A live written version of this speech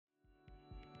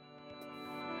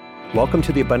Welcome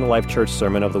to the Abundant Life Church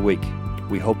Sermon of the Week.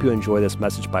 We hope you enjoy this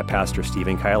message by Pastor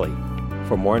Steven Kielley.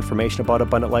 For more information about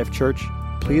Abundant Life Church,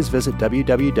 please visit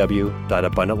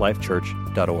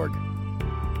www.abundantlifechurch.org.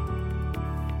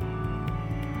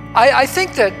 I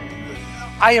think that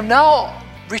I am now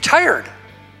retired,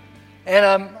 and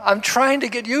I'm trying to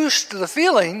get used to the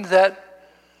feeling that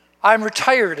I'm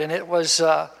retired, and it was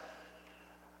a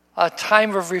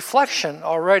time of reflection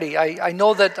already. I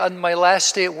know that on my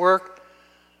last day at work,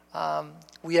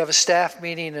 we have a staff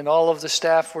meeting, and all of the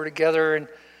staff were together, and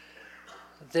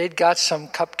they'd got some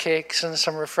cupcakes and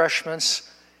some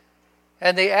refreshments,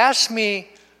 and they asked me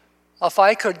if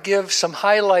I could give some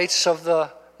highlights of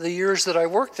the years that I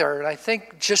worked there. And I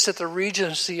think just at the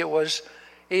Regency it was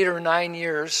 8 or 9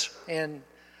 years, and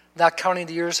not counting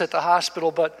the years at the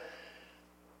hospital, but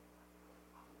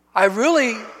I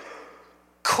really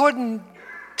couldn't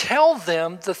tell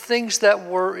them the things that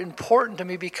were important to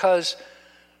me because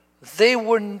they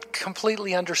wouldn't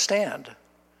completely understand.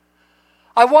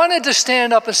 I wanted to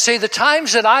stand up and say the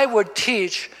times that I would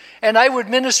teach and I would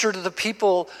minister to the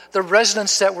people, the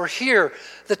residents that were here,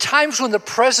 the times when the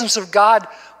presence of God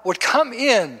would come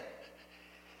in,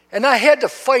 and I had to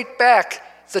fight back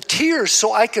the tears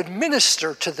so I could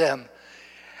minister to them.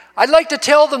 I'd like to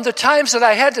tell them the times that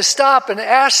I had to stop and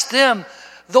ask them,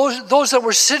 those that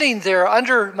were sitting there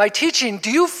under my teaching, do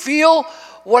you feel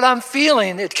what I'm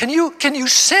feeling? Can you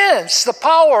sense the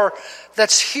power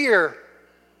that's here?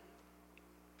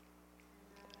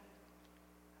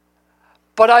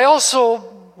 But I also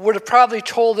would have probably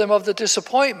told them of the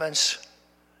disappointments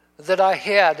that I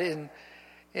had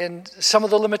in some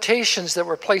of the limitations that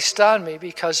were placed on me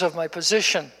because of my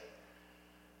position.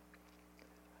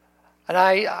 And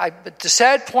the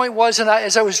sad point was,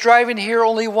 as I was driving here,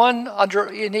 only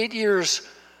in 8 years,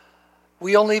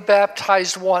 we only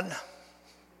baptized one.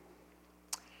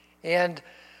 And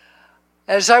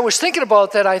as I was thinking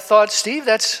about that, I thought, Steve,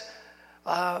 that's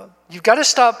you've got to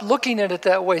stop looking at it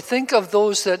that way. Think of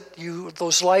those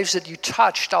lives that you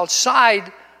touched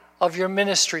outside of your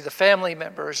ministry, the family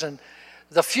members and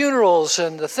the funerals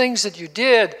and the things that you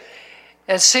did.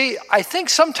 And see, I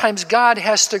think sometimes God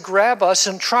has to grab us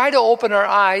and try to open our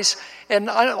eyes and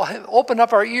open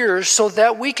up our ears so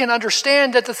that we can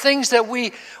understand that the things that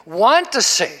we want to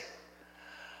say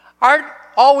aren't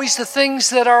always the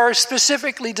things that are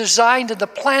specifically designed in the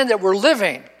plan that we're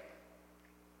living.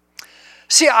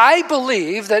 See, I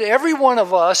believe that every one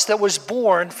of us that was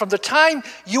born, from the time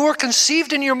you were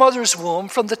conceived in your mother's womb,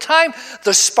 from the time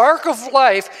the spark of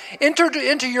life entered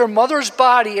into your mother's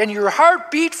body and your heart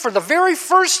beat for the very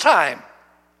first time,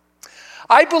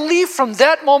 I believe from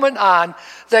that moment on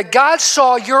that God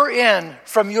saw your end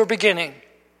from your beginning,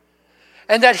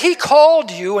 and that He called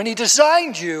you and He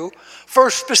designed you for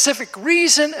a specific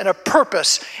reason and a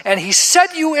purpose. And He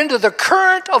set you into the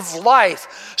current of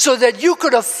life so that you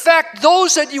could affect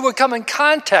those that you would come in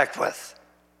contact with.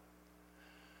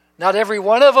 Not every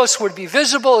one of us would be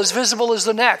visible as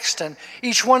the next. And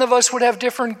each one of us would have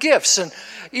different gifts. And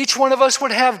each one of us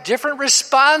would have different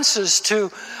responses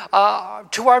to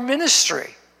our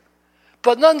ministry.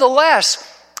 But nonetheless,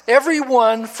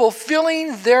 everyone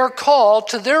fulfilling their call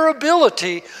to their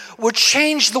ability would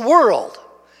change the world.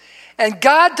 And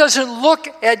God doesn't look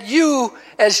at you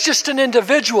as just an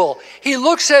individual. He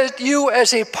looks at you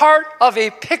as a part of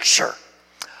a picture.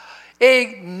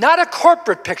 Not a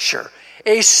corporate picture,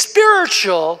 a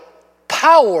spiritual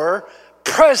power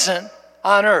present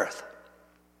on earth.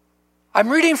 I'm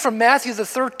reading from Matthew the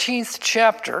 13th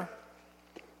chapter,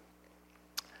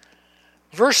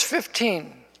 verse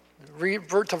 15. Read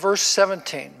to verse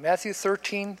 17. Matthew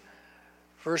 13,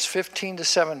 verse 15 to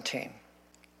 17.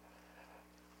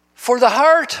 For the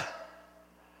heart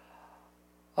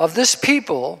of this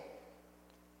people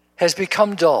has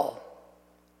become dull.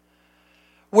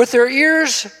 With their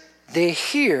ears they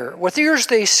hear, with ears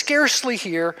they scarcely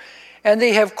hear, and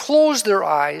they have closed their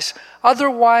eyes.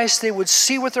 Otherwise they would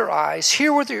see with their eyes,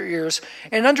 hear with their ears,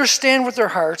 and understand with their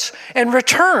hearts, and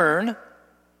return,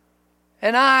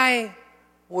 and I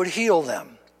would heal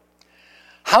them.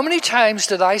 How many times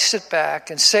did I sit back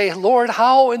and say, Lord,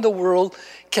 how in the world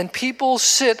can people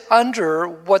sit under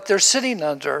what they're sitting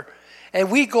under? And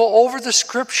we go over the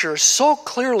scripture so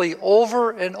clearly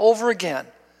over and over again.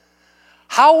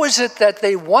 How is it that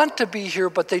they want to be here,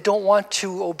 but they don't want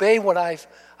to obey what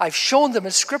I've shown them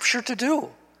in scripture to do?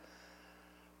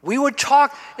 We would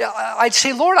talk, I'd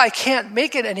say, Lord, I can't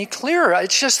make it any clearer.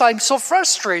 It's just I'm so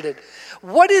frustrated.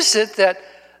 What is it that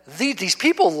these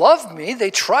people love me, they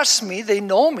trust me, they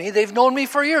know me, they've known me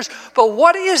for years. But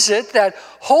what is it that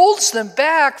holds them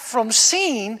back from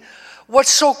seeing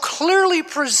what's so clearly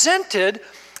presented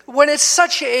when it's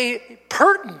such a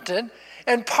pertinent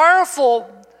and powerful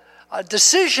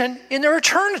decision in their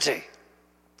eternity?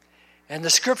 And the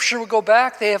scripture will go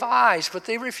back, they have eyes, but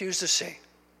they refuse to see.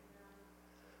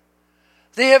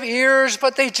 They have ears,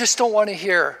 but they just don't want to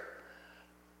hear.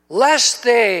 Lest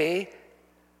they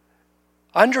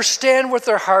understand with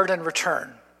their heart and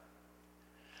return.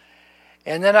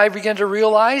 And then I began to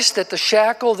realize that the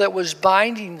shackle that was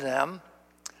binding them,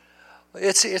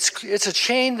 it's a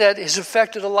chain that has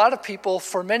affected a lot of people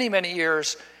for many, many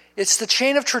years. It's the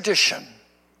chain of tradition.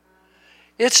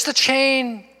 It's the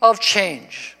chain of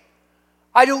change.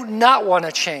 I do not want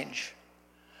to change.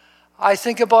 I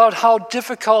think about how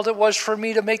difficult it was for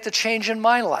me to make the change in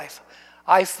my life.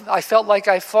 I felt like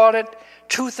I fought it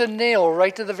tooth and nail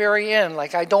right to the very end,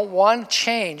 like I don't want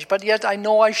change, but yet I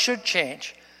know I should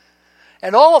change.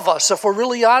 And all of us, if we're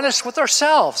really honest with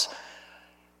ourselves,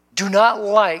 do not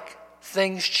like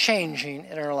things changing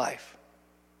in our life.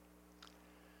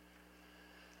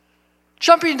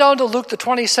 Jumping down to Luke, the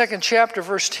 22nd chapter,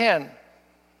 verse 10.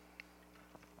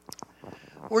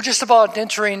 We're just about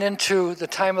entering into the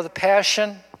time of the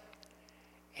Passion,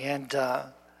 and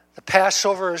the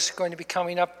Passover is going to be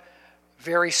coming up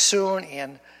very soon,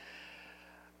 and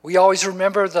we always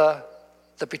remember the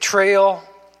betrayal,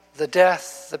 the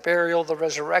death, the burial, the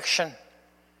resurrection.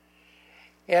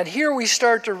 And here we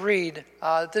start to read,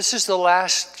 this is the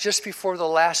last, just before the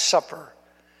Last Supper.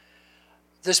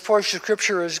 This portion of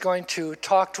Scripture is going to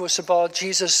talk to us about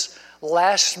Jesus'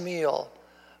 last meal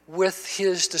with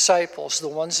his disciples, the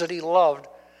ones that he loved,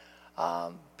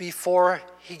 before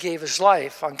he gave his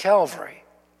life on Calvary.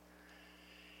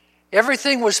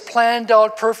 Everything was planned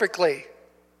out perfectly.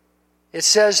 It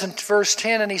says in verse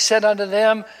 10, and he said unto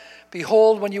them,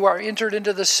 behold, when you are entered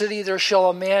into the city, there shall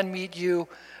a man meet you,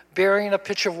 bearing a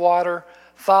pitcher of water.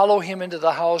 Follow him into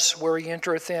the house where he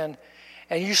entereth in.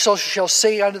 And you shall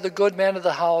say unto the good man of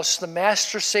the house, the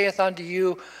master saith unto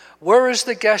you, where is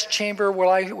the guest chamber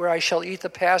where I shall eat the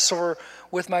Passover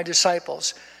with my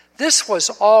disciples? This was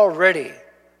already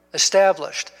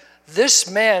established. This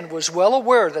man was well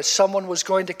aware that someone was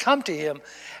going to come to him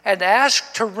and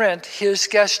ask to rent his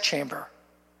guest chamber.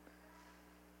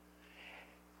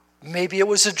 Maybe it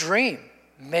was a dream.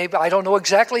 Maybe, I don't know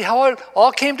exactly how it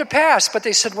all came to pass, but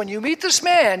they said, when you meet this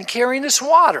man carrying this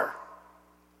water,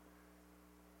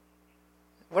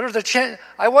 what are the chances?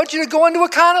 I want you to go into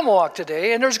Economwalk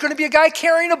today, and there's going to be a guy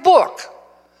carrying a book.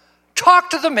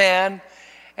 Talk to the man,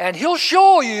 and he'll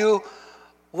show you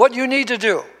what you need to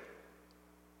do.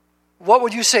 What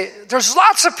would you say? There's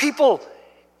lots of people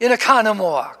in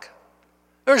Economwalk.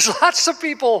 There's lots of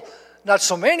people, not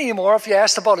so many anymore. If you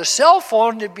asked about a cell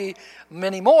phone, there'd be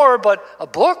many more, but a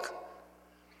book?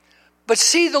 But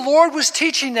see, the Lord was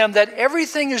teaching them that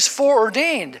everything is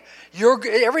foreordained.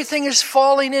 Everything is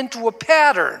falling into a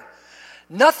pattern.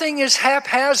 Nothing is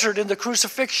haphazard in the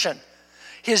crucifixion.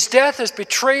 His death, his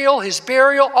betrayal, his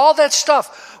burial, all that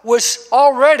stuff was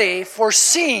already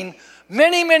foreseen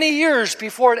many, many years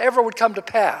before it ever would come to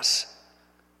pass.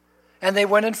 And they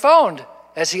went and found,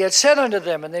 as he had said unto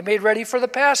them, and they made ready for the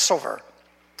Passover.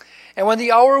 And when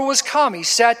the hour was come, he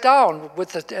sat down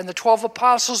and the 12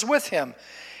 apostles with him.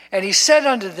 And he said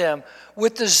unto them,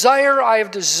 with desire I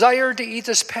have desired to eat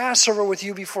this Passover with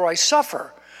you before I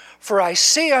suffer. For I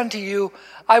say unto you,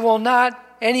 I will not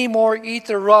any more eat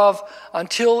thereof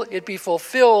until it be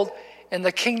fulfilled in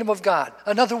the kingdom of God.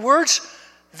 In other words,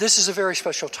 this is a very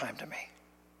special time to me.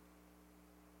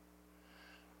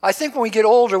 I think when we get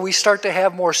older, we start to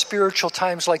have more spiritual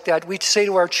times like that. We say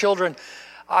to our children,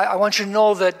 I want you to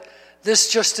know that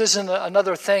this just isn't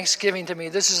another Thanksgiving to me.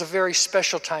 This is a very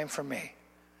special time for me.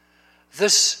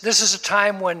 This is a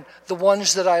time when the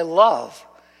ones that I love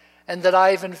and that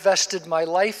I've invested my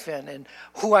life in and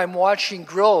who I'm watching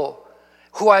grow,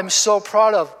 who I'm so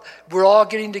proud of, we're all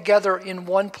getting together in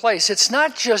one place. It's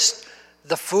not just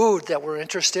the food that we're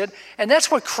interested in, and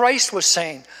that's what Christ was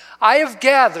saying. I have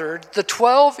gathered the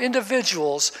 12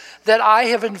 individuals that I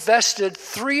have invested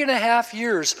 3.5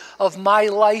 years of my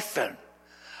life in.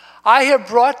 I have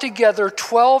brought together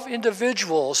 12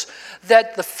 individuals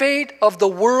that the fate of the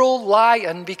world lie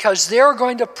in because they're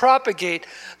going to propagate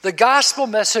the gospel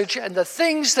message and the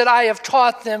things that I have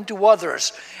taught them to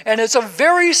others. And it's a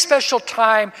very special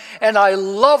time, and I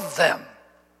love them.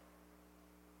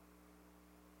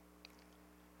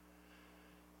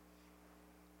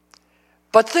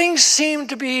 But things seemed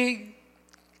to be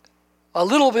a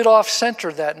little bit off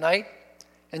center that night.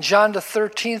 In John the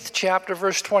 13th chapter,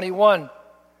 verse 21,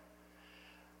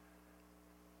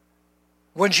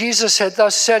 when Jesus had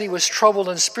thus said, he was troubled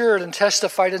in spirit and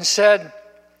testified and said,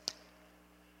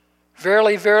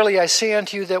 verily, verily, I say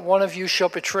unto you that one of you shall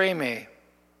betray me.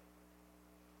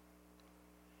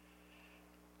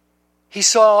 he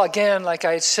saw again, like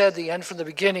I had said, the end from the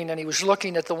beginning, and he was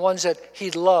looking at the ones that he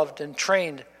loved and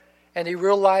trained. And he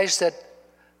realized that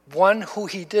one who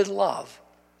he did love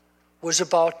was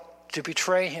about to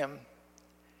betray him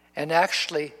and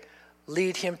actually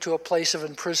lead him to a place of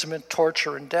imprisonment,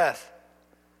 torture, and death.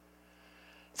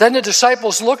 Then the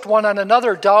disciples looked one on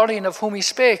another, doubting of whom he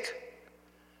spake.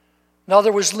 Now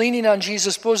there was leaning on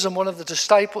Jesus' bosom one of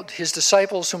his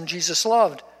disciples whom Jesus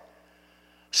loved.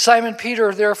 Simon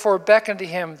Peter therefore beckoned to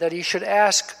him that he should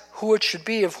ask who it should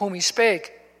be of whom he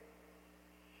spake.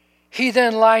 He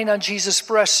then, lying on Jesus'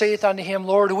 breast, saith unto him,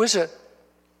 Lord, who is it?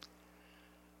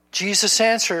 Jesus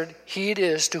answered, He it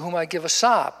is to whom I give a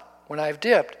sop when I have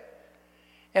dipped.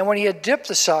 And when he had dipped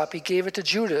the sop, he gave it to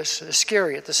Judas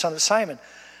Iscariot, the son of Simon.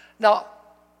 Now,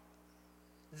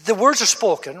 the words are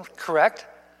spoken, correct?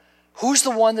 Who's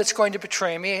the one that's going to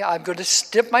betray me? I'm going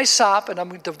to dip my sop, and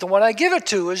the one I give it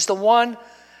to is the one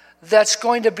that's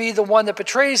going to be the one that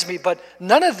betrays me, but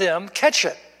none of them catch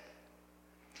it.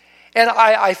 And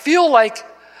I feel like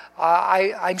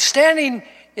I'm standing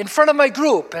in front of my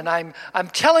group, and I'm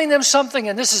telling them something,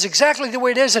 and this is exactly the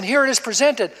way it is, and here it is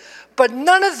presented. But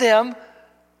none of them,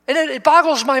 and it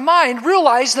boggles my mind,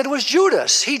 realize that it was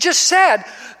Judas. He just said,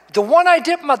 the one I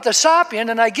dip the sop in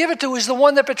and I give it to is the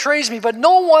one that betrays me, but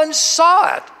no one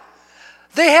saw it.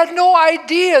 They had no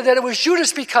idea that it was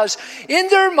Judas because in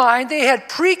their mind they had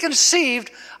preconceived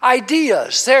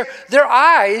ideas. Their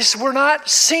eyes were not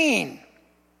seeing.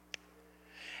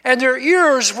 And their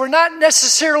ears were not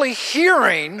necessarily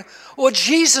hearing what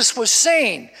Jesus was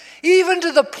saying. Even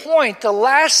to the point, the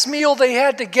last meal they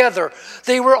had together,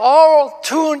 they were all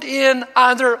tuned in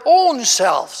on their own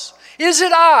selves. Is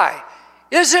it I?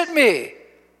 Is it me?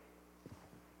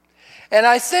 And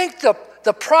I think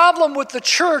the problem with the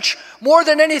church, more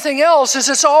than anything else, is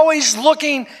it's always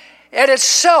looking at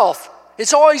itself.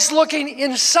 It's always looking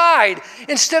inside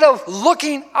instead of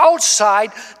looking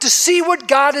outside to see what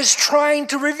God is trying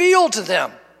to reveal to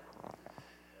them.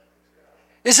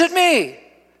 Is it me?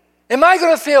 Am I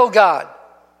going to fail God?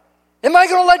 Am I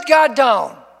going to let God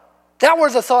down? That were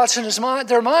the thoughts in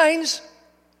their minds.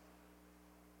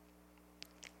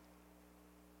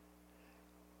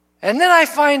 And then I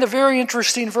find a very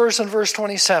interesting verse in verse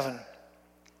 27.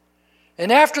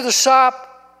 And after the sop,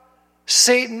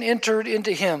 Satan entered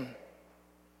into him.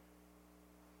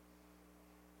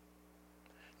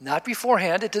 Not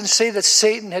beforehand. It didn't say that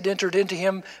Satan had entered into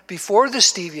him before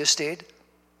this devious state.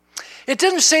 It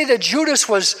didn't say that Judas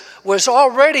was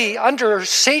already under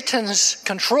Satan's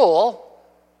control.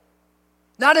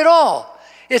 Not at all.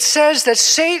 It says that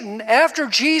Satan, after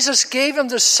Jesus gave him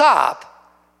the sop,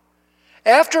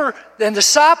 and the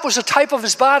sop was a type of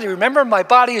his body. Remember, my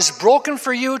body is broken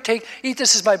for you. Eat,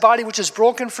 this is my body which is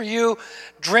broken for you.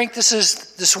 Drink,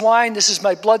 this wine, this is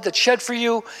my blood that's shed for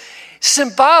you.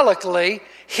 Symbolically,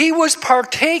 he was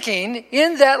partaking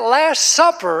in that Last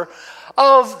Supper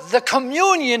of the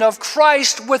communion of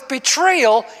Christ with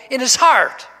betrayal in his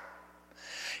heart.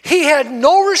 He had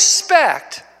no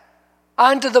respect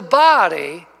unto the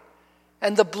body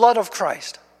and the blood of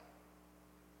Christ.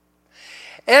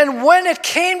 And when it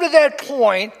came to that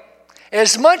point,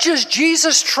 as much as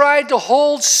Jesus tried to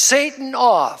hold Satan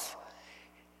off,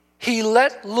 he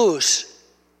let loose,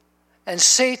 and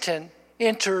Satan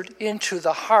entered into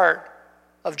the heart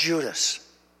of Judas.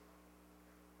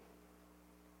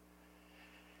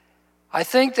 I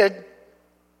think that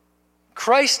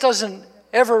Christ doesn't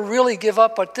ever really give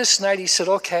up, but this night he said,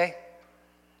 okay,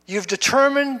 you've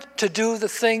determined to do the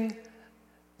thing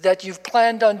that you've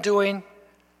planned on doing.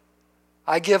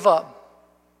 I give up.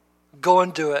 Go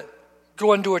and do it.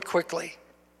 Go and do it quickly.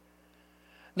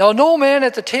 Now no man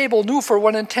at the table knew for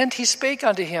what intent he spake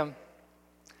unto him.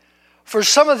 For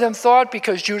some of them thought,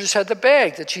 because Judas had the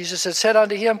bag, that Jesus had said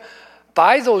unto him,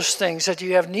 buy those things that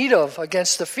you have need of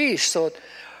against the feast,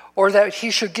 or that he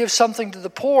should give something to the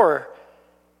poor.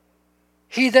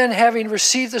 He then, having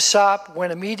received the sop,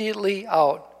 went immediately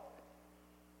out.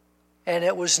 And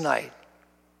it was night.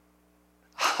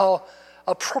 How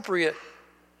appropriate.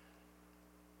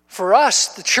 For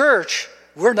us, the church,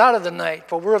 we're not of the night,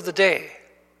 but we're of the day.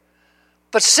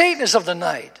 But Satan is of the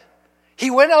night. He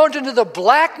went out into the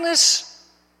blackness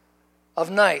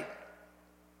of night.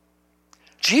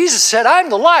 Jesus said, I'm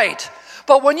the light.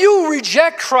 But when you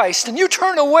reject Christ and you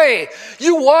turn away,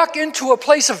 you walk into a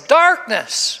place of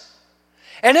darkness.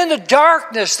 And in the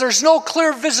darkness, there's no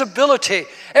clear visibility.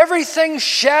 Everything's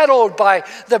shadowed by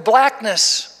the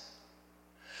blackness.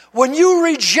 When you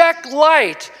reject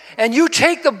light and you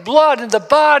take the blood and the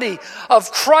body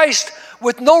of Christ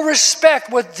with no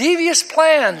respect, with devious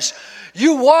plans,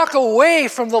 You walk away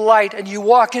from the light and you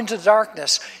walk into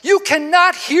darkness. You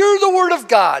cannot hear the word of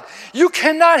God. You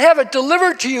cannot have it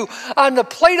delivered to you on the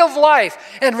plate of life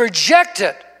and reject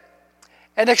it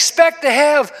and expect to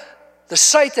have the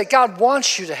sight that God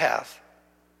wants you to have.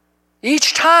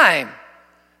 Each time,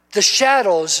 the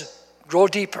shadows grow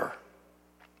deeper.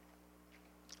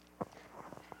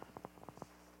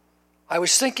 I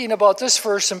was thinking about this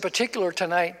verse in particular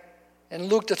tonight in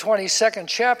Luke the 22nd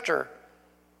chapter.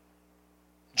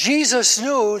 Jesus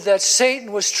knew that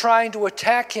Satan was trying to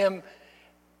attack him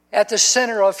at the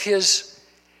center of his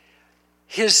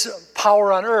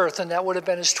power on earth, and that would have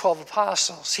been his 12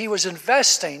 apostles. He was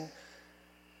investing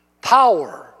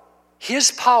power,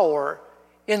 his power,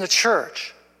 in the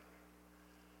church.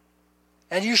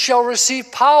 And you shall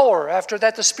receive power. After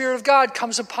that, the Spirit of God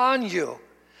comes upon you.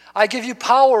 I give you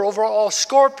power over all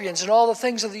scorpions and all the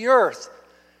things of the earth.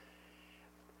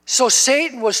 So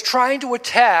Satan was trying to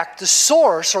attack the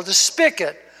source or the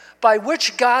spigot by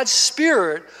which God's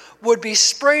Spirit would be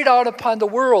sprayed out upon the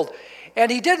world.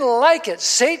 And he didn't like it.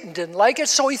 Satan didn't like it,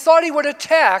 so he thought he would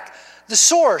attack the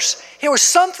source. There was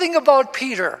something about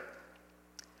Peter.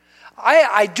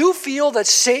 I do feel that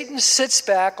Satan sits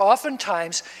back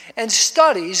oftentimes and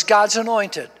studies God's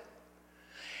anointed.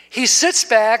 He sits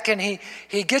back and he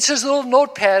gets his little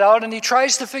notepad out and he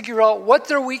tries to figure out what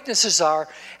their weaknesses are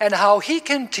and how he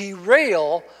can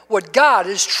derail what God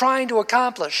is trying to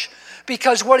accomplish.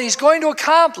 Because what he's going to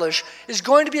accomplish is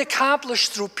going to be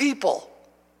accomplished through people.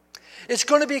 It's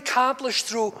going to be accomplished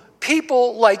through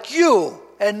people like you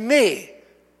and me.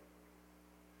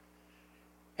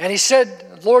 And he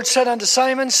said, the Lord said unto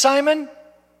Simon, Simon,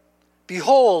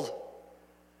 behold,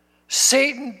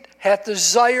 Satan hath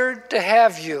desired to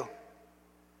have you,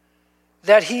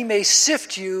 that he may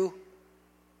sift you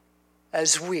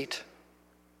as wheat.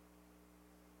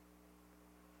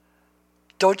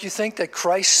 Don't you think that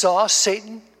Christ saw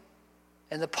Satan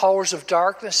and the powers of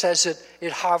darkness as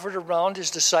it hovered around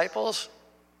his disciples,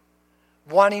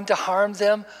 wanting to harm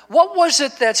them? What was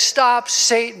it that stopped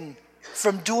Satan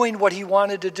from doing what he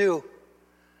wanted to do?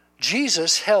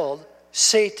 Jesus held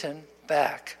Satan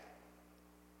back.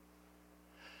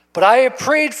 But I have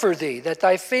prayed for thee, that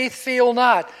thy faith fail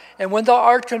not, and when thou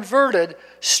art converted,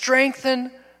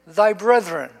 strengthen thy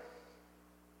brethren.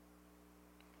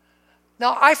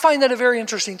 Now, I find that a very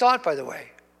interesting thought, by the way.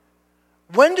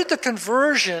 When did the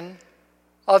conversion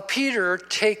of Peter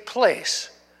take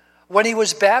place? When he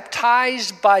was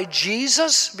baptized by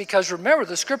Jesus? Because remember,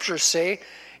 the scriptures say,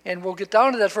 and we'll get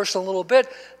down to that verse in a little bit,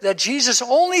 that Jesus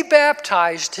only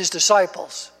baptized his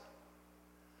disciples.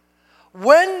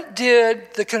 When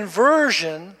did the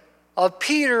conversion of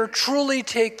Peter truly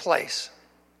take place?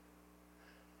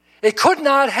 It could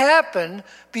not happen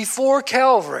before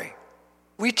Calvary.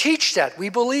 We teach that. We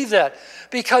believe that.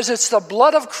 Because it's the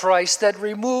blood of Christ that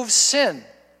removes sin.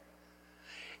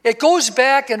 It goes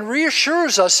back and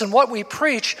reassures us in what we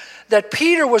preach that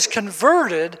Peter was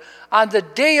converted on the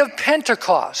day of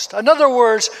Pentecost. In other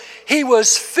words, he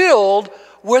was filled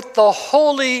with the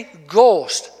Holy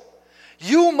Ghost.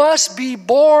 You must be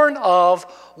born of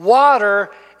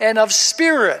water and of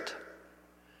spirit.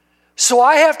 So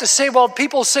I have to say, well,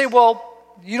 people say, well,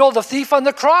 you know, the thief on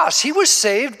the cross, he was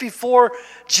saved before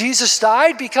Jesus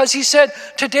died because he said,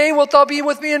 today wilt thou be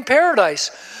with me in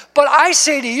paradise. But I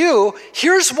say to you,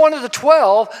 here's one of the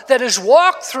 12 that has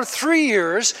walked through 3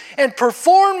 years and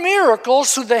performed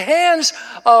miracles through the hands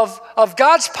of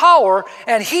God's power,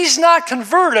 and he's not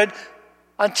converted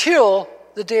until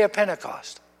the day of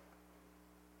Pentecost.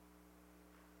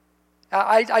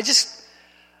 I just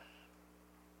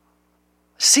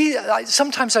see,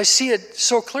 sometimes I see it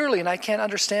so clearly and I can't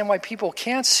understand why people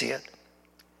can't see it.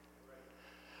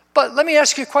 But let me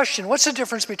ask you a question. What's the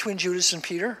difference between Judas and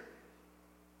Peter?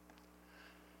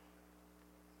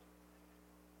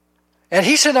 And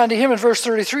he said unto him in verse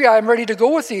 33, I am ready to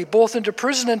go with thee, both into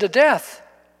prison and to death.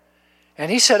 And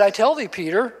he said, I tell thee,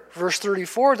 Peter, verse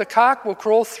 34, the cock will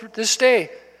crow this day,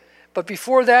 but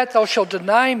before that thou shalt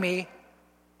deny me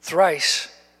thrice.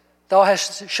 Thou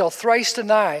shalt thrice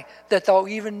deny that thou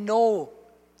even know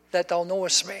that thou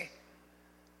knowest me.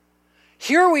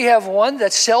 Here we have one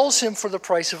that sells him for the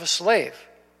price of a slave.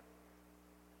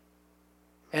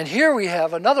 And here we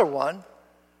have another one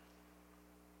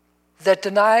that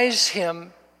denies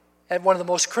him at one of the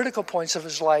most critical points of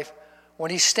his life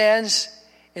when he stands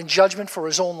in judgment for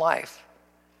his own life.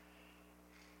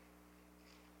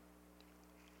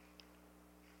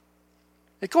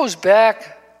 It goes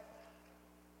back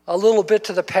a little bit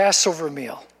to the Passover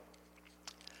meal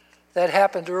that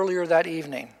happened earlier that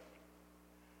evening.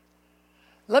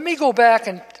 Let me go back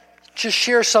and just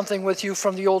share something with you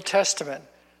from the Old Testament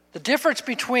The difference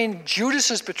between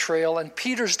Judas's betrayal and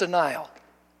Peter's denial.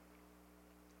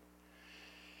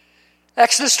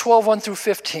 Exodus 12, 1 through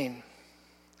 15.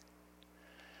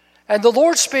 And the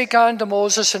Lord spake unto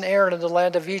Moses and Aaron in the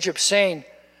land of Egypt, saying,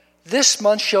 This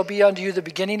month shall be unto you the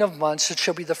beginning of months, it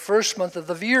shall be the first month of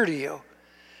the year to you.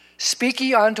 Speak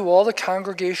ye unto all the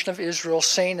congregation of Israel,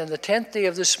 saying, In the 10th day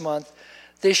of this month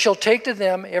they shall take to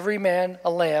them every man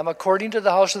a lamb, according to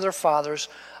the house of their fathers,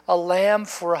 a lamb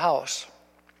for a house.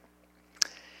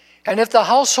 And if the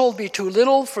household be too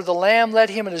little for the lamb, let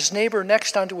him and his neighbor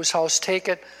next unto his house take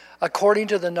it, according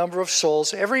to the number of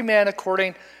souls. Every man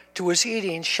according to his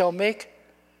eating shall make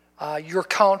your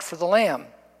count for the lamb.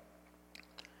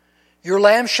 Your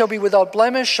lamb shall be without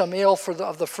blemish, a male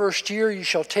of the first year. You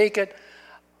shall take it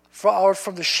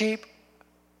from the sheep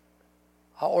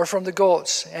or from the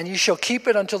goats. And you shall keep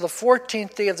it until the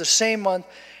 14th day of the same month.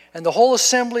 And the whole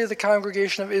assembly of the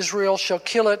congregation of Israel shall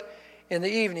kill it in the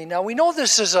evening. Now we know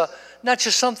this is not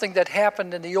just something that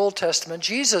happened in the Old Testament.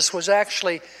 Jesus was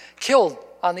actually killed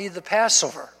on the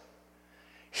Passover.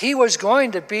 He was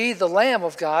going to be the Lamb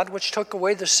of God, which took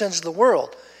away the sins of the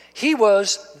world. He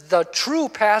was the true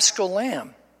Paschal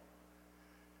Lamb.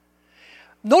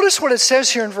 Notice what it says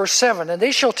here in verse 7. And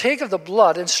they shall take of the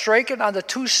blood and strike it on the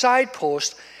two side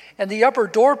posts and the upper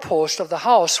doorpost of the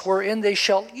house, wherein they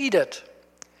shall eat it.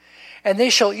 And they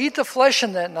shall eat the flesh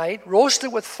in that night, roast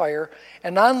it with fire,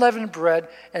 and unleavened bread,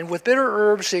 and with bitter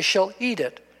herbs they shall eat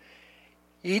it.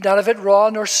 Eat none of it raw,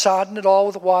 nor sodden it all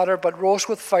with water, but roast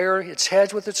with fire its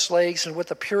heads with its legs, and with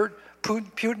the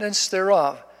putenance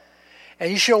thereof. And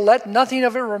you shall let nothing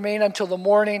of it remain until the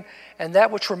morning, and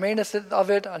that which remaineth of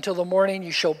it until the morning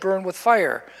you shall burn with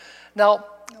fire. Now,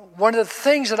 one of the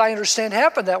things that I understand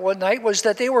happened that one night was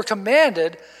that they were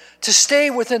commanded to stay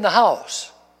within the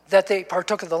house that they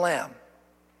partook of the lamb.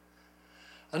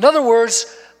 In other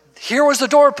words, here was the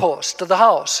doorpost of the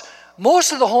house.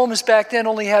 Most of the homes back then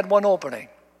only had one opening.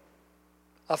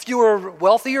 If you were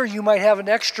wealthier, you might have an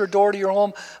extra door to your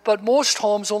home, but most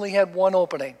homes only had one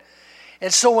opening.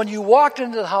 And so when you walked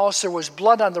into the house, there was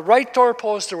blood on the right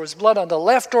doorpost, there was blood on the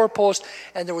left doorpost,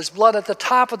 and there was blood at the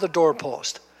top of the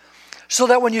doorpost. So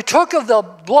that when you took of the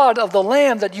blood of the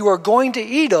lamb that you were going to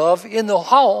eat of in the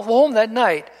home that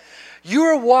night, you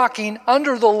were walking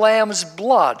under the lamb's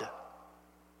blood.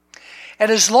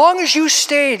 And as long as you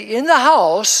stayed in the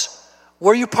house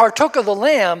where you partook of the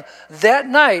lamb that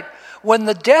night, when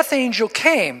the death angel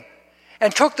came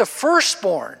and took the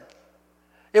firstborn,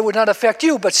 it would not affect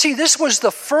you. But see, this was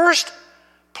the first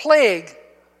plague.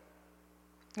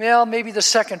 Well, maybe the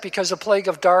second, because the plague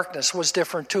of darkness was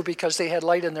different too, because they had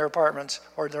light in their apartments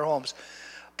or their homes.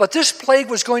 But this plague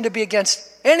was going to be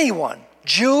against anyone,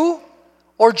 Jew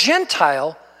or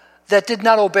Gentile, that did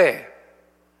not obey.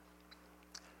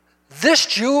 This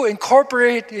Jew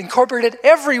incorporated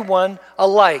everyone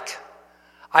alike.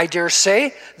 I dare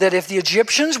say that if the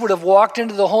Egyptians would have walked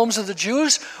into the homes of the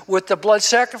Jews with the blood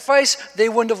sacrifice, they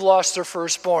wouldn't have lost their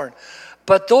firstborn.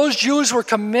 But those Jews were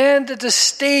commanded to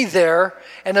stay there,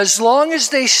 and as long as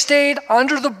they stayed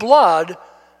under the blood,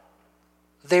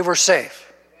 they were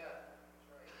safe.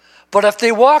 But if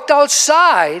they walked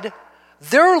outside,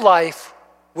 their life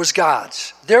was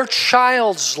God's, their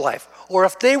child's life, or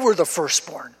if they were the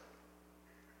firstborn.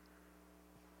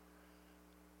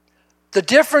 The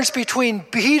difference between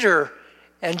Peter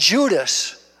and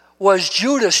Judas was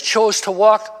Judas chose to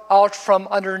walk out from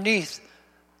underneath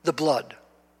the blood.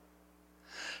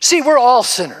 See, we're all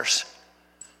sinners.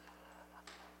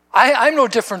 I'm no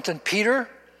different than Peter.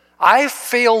 I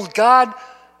failed God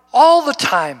all the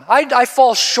time. I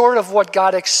fall short of what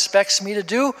God expects me to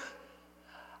do.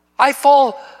 I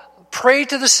fall prey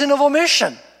to the sin of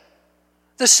omission,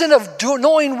 the sin of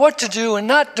knowing what to do and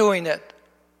not doing it.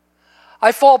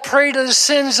 I fall prey to the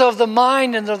sins of the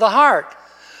mind and of the heart.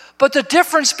 But the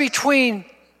difference between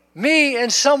me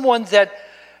and someone that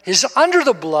is under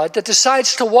the blood, that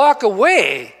decides to walk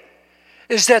away,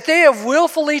 is that they have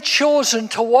willfully chosen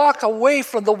to walk away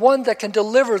from the one that can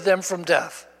deliver them from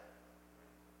death.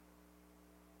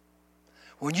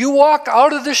 When you walk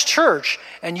out of this church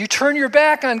and you turn your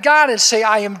back on God and say,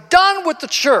 I am done with the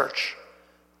church.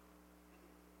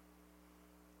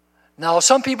 Now,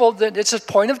 some people, it's a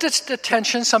point of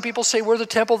attention. Some people say we're the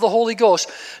temple of the Holy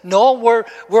Ghost. No,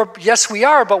 yes, we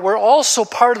are, but we're also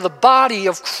part of the body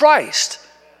of Christ.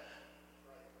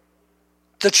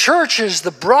 The church is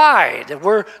the bride.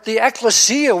 We're the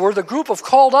ecclesia. We're the group of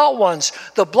called out ones.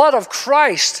 The blood of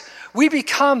Christ. We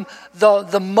become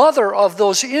the mother of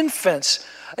those infants.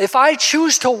 If I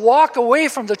choose to walk away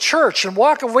from the church and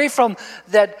walk away from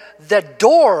that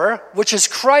door, which is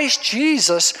Christ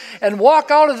Jesus, and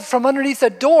walk out from underneath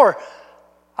that door,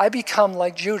 I become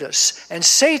like Judas. And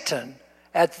Satan,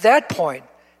 at that point,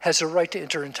 has a right to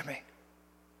enter into me.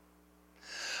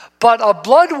 But a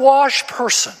blood-washed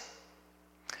person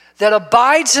that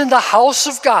abides in the house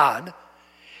of God,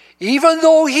 even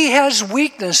though he has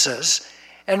weaknesses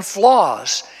and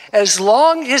flaws, as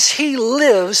long as he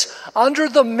lives under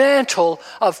the mantle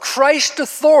of Christ's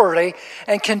authority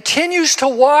and continues to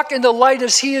walk in the light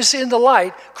as he is in the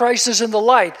light, Christ is in the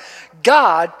light,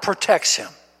 God protects him.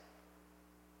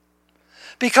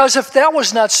 Because if that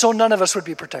was not so, none of us would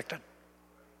be protected.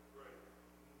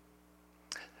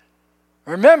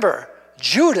 Remember,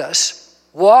 Judas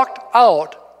walked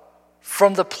out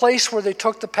from the place where they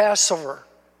took the Passover.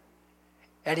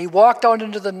 And he walked out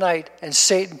into the night, and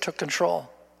Satan took control.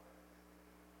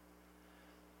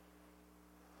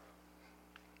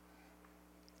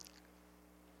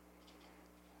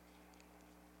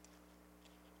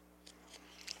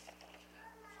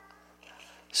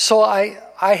 So I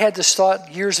had this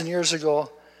thought years and years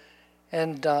ago,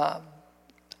 and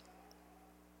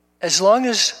as long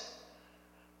as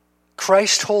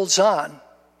Christ holds on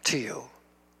to you,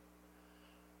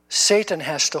 Satan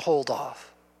has to hold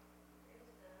off.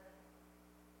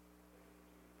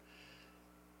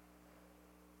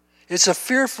 It's a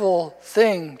fearful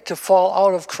thing to fall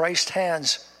out of Christ's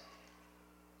hands.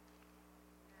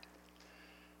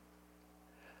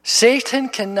 Satan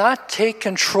cannot take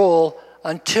control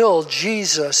until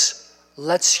Jesus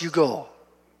lets you go.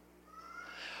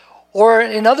 Or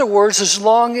in other words, as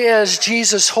long as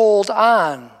Jesus holds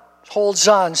on,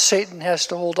 Satan has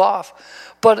to hold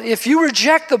off. But if you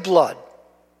reject the blood,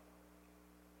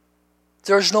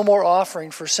 there's no more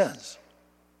offering for sins.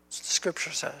 That's what the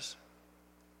Scripture says.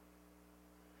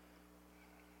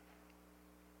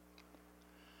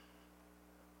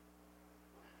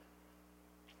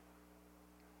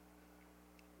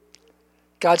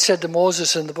 God said to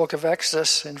Moses in the book of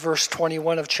Exodus, in verse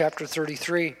 21 of chapter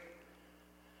 33,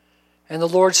 "And the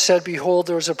Lord said, Behold,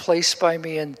 there is a place by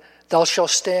me, and thou shalt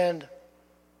stand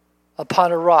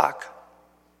upon a rock."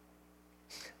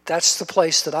 That's the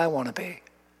place that I want to be.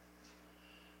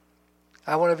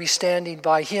 I want to be standing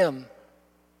by him.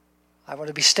 I want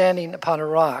to be standing upon a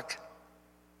rock.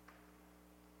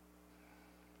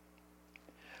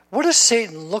 What does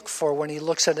Satan look for when he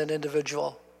looks at an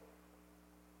individual?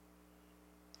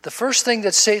 The first thing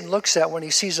that Satan looks at when he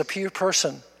sees a pure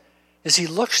person is he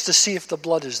looks to see if the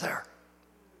blood is there.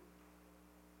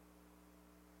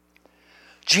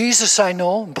 Jesus I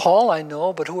know, and Paul I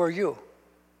know, but who are you?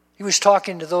 He was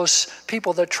talking to those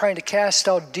people that are trying to cast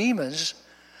out demons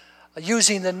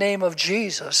using the name of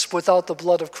Jesus without the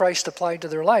blood of Christ applied to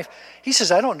their life. He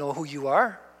says, I don't know who you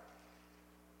are.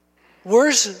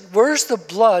 Where's the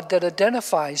blood that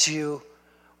identifies you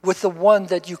with the one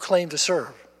that you claim to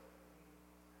serve?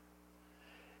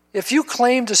 If you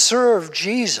claim to serve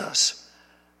Jesus,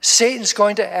 Satan's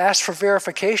going to ask for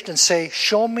verification and say,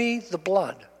 show me the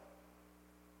blood.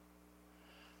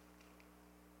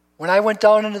 When I went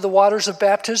down into the waters of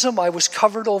baptism, I was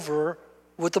covered over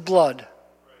with the blood.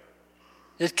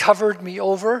 It covered me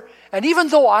over. And even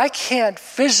though I can't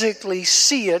physically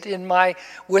see it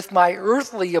with my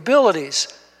earthly abilities,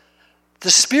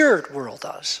 the spirit world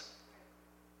does.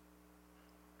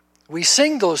 We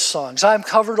sing those songs. I'm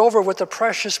covered over with the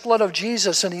precious blood of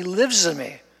Jesus, and he lives in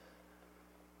me.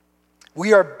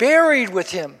 We are buried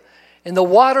with him in the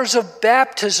waters of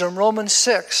baptism, Romans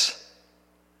 6.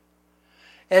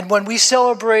 And when we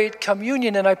celebrate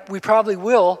communion, and we probably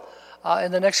will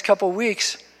in the next couple of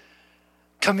weeks,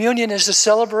 communion is the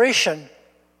celebration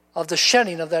of the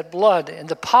shedding of that blood and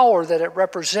the power that it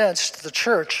represents to the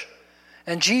church.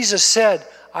 And Jesus said,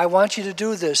 I want you to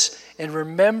do this in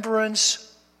remembrance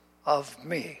of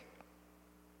me.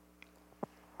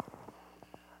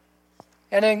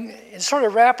 And in sort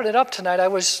of wrapping it up tonight, I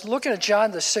was looking at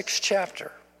John the 6th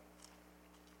chapter.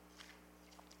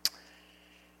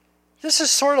 This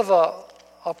is sort of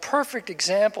a perfect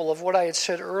example of what I had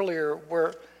said earlier,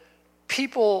 where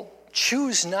people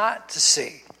choose not to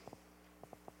see.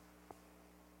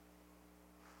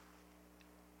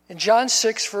 In John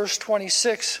 6, verse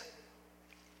 26,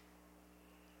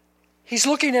 he's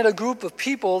looking at a group of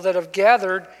people that have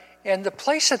gathered, and the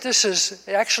place that this is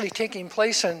actually taking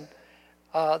place in,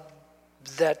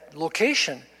 that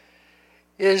location,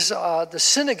 is the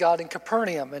synagogue in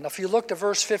Capernaum. And if you look to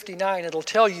verse 59, it'll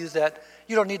tell you that,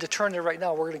 you don't need to turn there right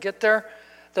now, we're going to get there,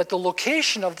 that the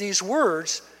location of these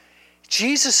words,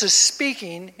 Jesus is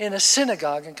speaking in a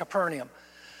synagogue in Capernaum.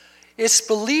 It's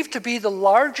believed to be the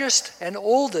largest and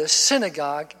oldest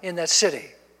synagogue in that city.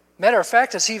 Matter of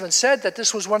fact, it's even said that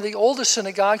this was one of the oldest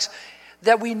synagogues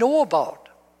that we know about.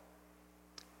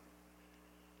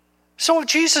 So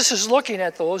Jesus is looking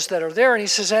at those that are there, and he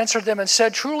says, answered them and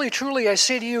said, truly, truly, I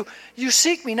say to you, you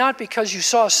seek me not because you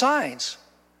saw signs,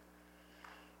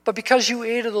 but because you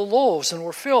ate of the loaves and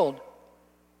were filled.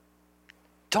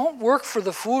 Don't work for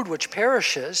the food which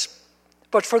perishes,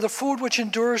 but for the food which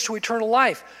endures to eternal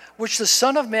life, which the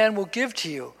Son of Man will give to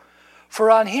you.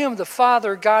 For on him the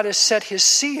Father God has set his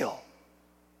seal.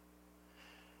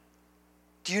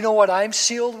 Do you know what I'm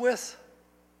sealed with?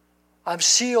 I'm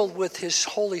sealed with his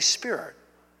Holy Spirit.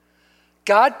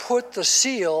 God put the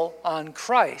seal on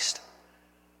Christ.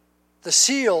 The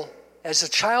seal, as a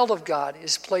child of God,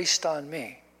 is placed on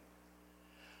me.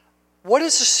 What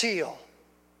is a seal?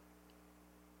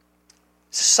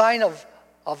 It's a sign of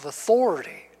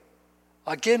authority.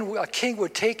 Again, a king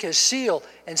would take his seal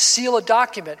and seal a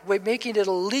document, making it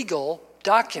a legal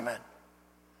document.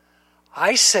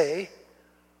 I say,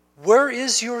 where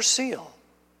is your seal?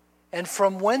 And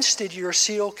from whence did your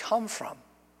seal come from?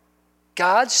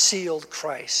 God sealed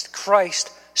Christ.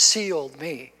 Christ sealed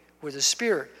me with his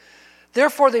Spirit.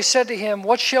 Therefore they said to him,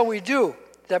 what shall we do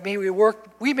that we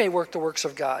may work the works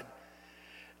of God?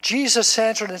 Jesus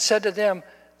answered and said to them,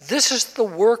 this is the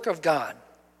work of God,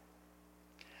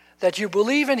 that you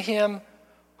believe in him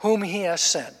whom he has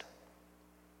sent.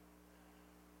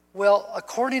 Well,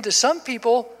 according to some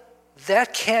people,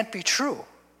 that can't be true,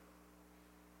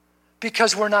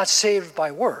 because we're not saved by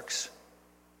works.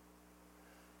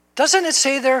 Doesn't it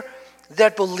say there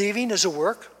that believing is a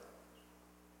work?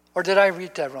 Or did I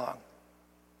read that wrong?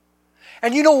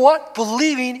 And you know what?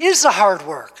 Believing is a hard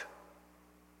work.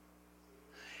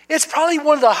 It's probably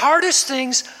one of the hardest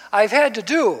things I've had to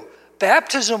do.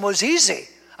 Baptism was easy.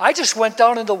 I just went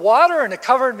down in the water and it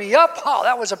covered me up. Oh,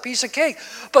 that was a piece of cake.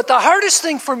 But the hardest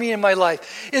thing for me in my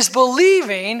life is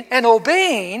believing and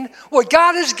obeying what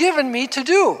God has given me to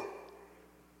do.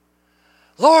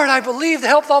 Lord, I believe,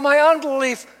 help all my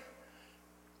unbelief.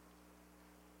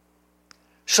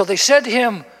 So they said to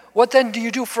him, what then do you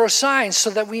do for a sign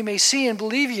so that we may see and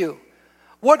believe you?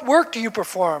 What work do you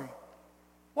perform?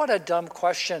 What a dumb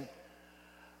question.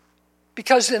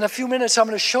 Because in a few minutes I'm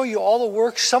going to show you all the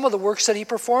works, some of the works that he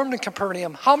performed in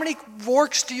Capernaum. How many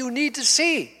works do you need to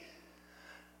see?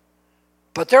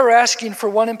 But they're asking for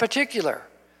one in particular.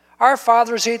 Our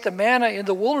fathers ate the manna in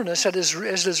the wilderness, as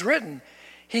it is written.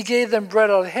 He gave them bread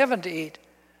out of heaven to eat.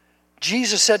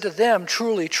 Jesus said to them,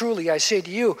 truly, truly, I say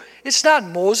to you, it's not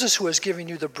Moses who has given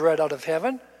you the bread out of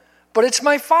heaven, but it's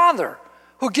my Father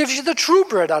who gives you the true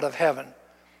bread out of heaven.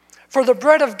 For the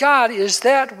bread of God is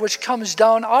that which comes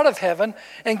down out of heaven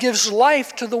and gives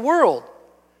life to the world.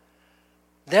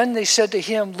 Then they said to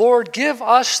him, Lord, give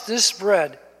us this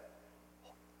bread.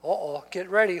 Get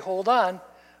ready, hold on.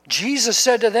 Jesus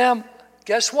said to them,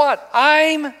 guess what?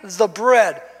 I'm the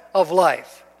bread of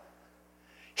life.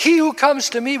 He who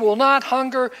comes to me will not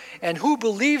hunger, and who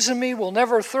believes in me will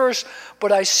never thirst.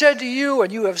 But I said to you,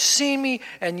 and you have seen me,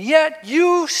 and yet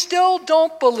you still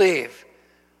don't believe.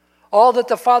 All that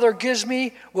the Father gives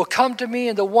me will come to me,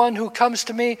 and the one who comes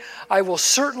to me I will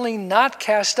certainly not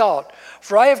cast out.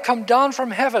 For I have come down from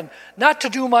heaven, not to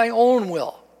do my own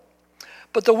will,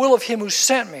 but the will of him who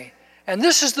sent me. And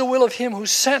this is the will of him who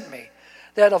sent me,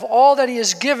 that of all that he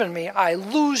has given me I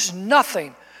lose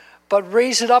nothing, but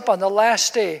raise it up on the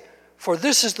last day. For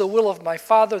this is the will of my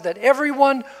Father, that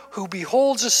everyone who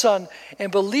beholds the Son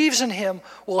and believes in him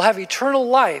will have eternal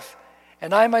life,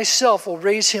 and I myself will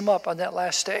raise him up on that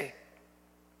last day.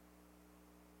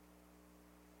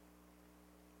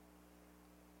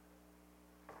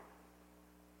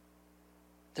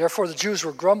 Therefore the Jews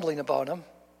were grumbling about him,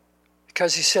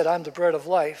 because he said, I'm the bread of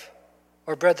life,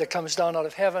 or bread that comes down out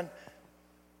of heaven.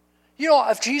 You know,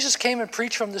 if Jesus came and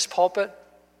preached from this pulpit,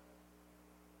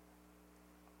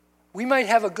 we might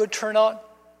have a good turnout,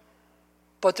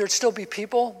 but there'd still be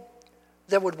people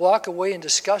that would walk away in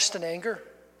disgust and anger,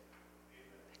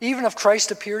 even if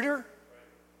Christ appeared here,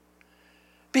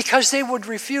 because they would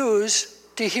refuse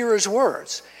to hear his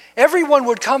words. Everyone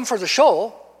would come for the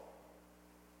show,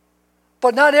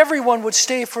 but not everyone would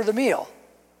stay for the meal.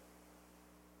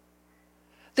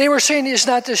 They were saying, is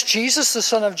not this Jesus, the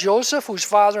son of Joseph, whose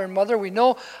father and mother we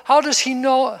know? How does he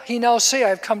now say, I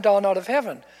have come down out of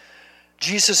heaven?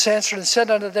 Jesus answered and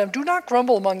said unto them, do not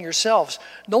grumble among yourselves.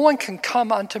 No one can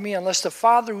come unto me unless the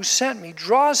Father who sent me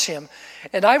draws him,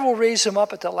 and I will raise him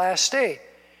up at the last day.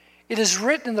 It is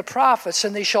written in the prophets,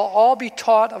 and they shall all be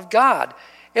taught of God.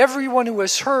 Everyone who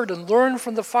has heard and learned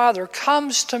from the Father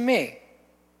comes to me.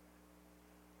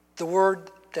 The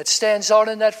word that stands out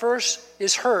in that verse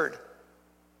is heard.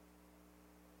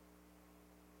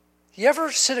 You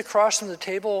ever sit across from the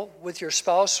table with your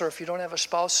spouse, or if you don't have a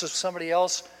spouse, with somebody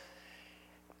else,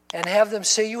 and have them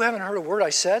say, you haven't heard a word I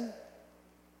said?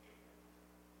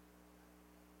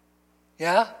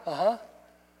 Yeah?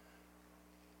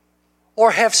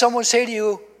 Or have someone say to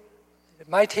you,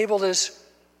 my table is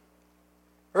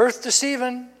earth to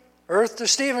Stephen,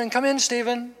 come in,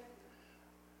 Stephen.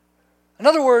 In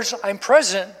other words, I'm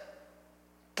present,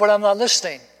 but I'm not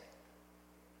listening.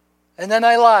 And then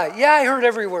I lie. Yeah, I heard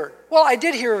every word. Well, I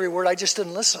did hear every word, I just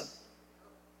didn't listen.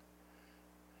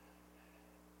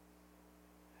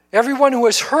 Everyone who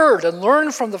has heard and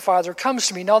learned from the Father comes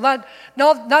to me. Now, not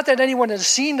that anyone has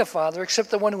seen the Father,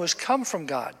 except the one who has come from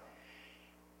God.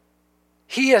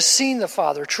 He has seen the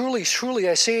Father. Truly, truly,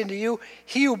 I say unto you,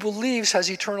 he who believes has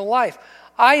eternal life.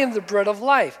 I am the bread of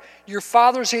life. Your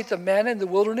fathers ate the manna in the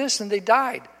wilderness, and they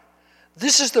died.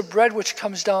 This is the bread which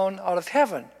comes down out of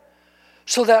heaven,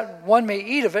 so that one may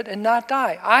eat of it and not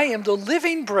die. I am the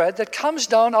living bread that comes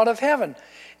down out of heaven.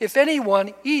 If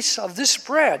anyone eats of this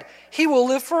bread, he will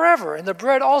live forever. And the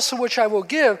bread also which I will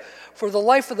give for the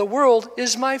life of the world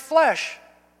is my flesh.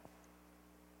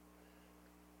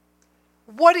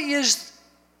 What is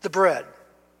the bread?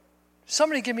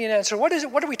 Somebody give me an answer. What is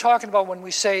it? What are we talking about when we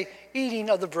say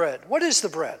eating of the bread? What is the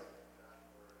bread?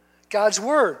 God's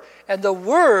word. And the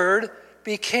word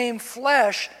became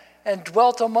flesh and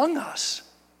dwelt among us.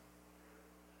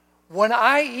 When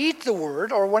I eat the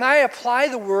word, or when I apply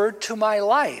the word to my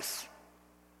life,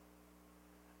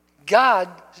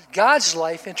 God's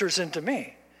life enters into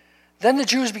me. Then the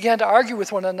Jews began to argue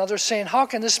with one another, saying, how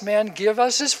can this man give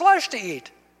us his flesh to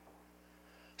eat?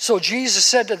 So Jesus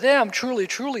said to them, truly,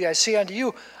 truly, I say unto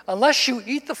you, unless you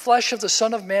eat the flesh of the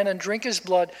Son of Man and drink his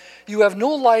blood, you have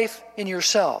no life in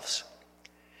yourselves.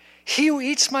 He who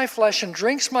eats my flesh and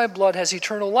drinks my blood has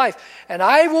eternal life, and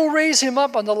I will raise him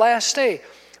up on the last day.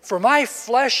 For my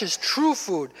flesh is true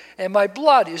food, and my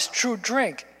blood is true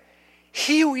drink.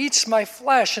 He who eats my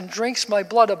flesh and drinks my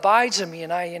blood abides in me,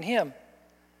 and I in him.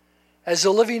 As the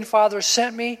living Father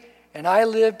sent me, and I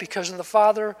live because of the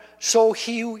Father, so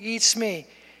he who eats me,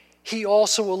 he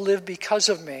also will live because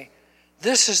of me.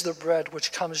 This is the bread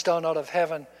which comes down out of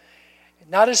heaven.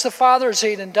 Not as the fathers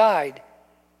ate and died,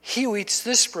 he who eats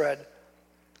this bread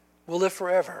will live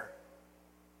forever.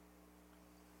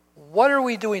 What are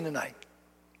we doing tonight?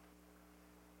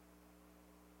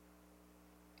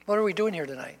 What are we doing here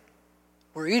tonight?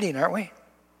 We're eating, aren't we?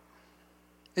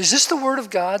 Is this the Word of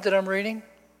God that I'm reading?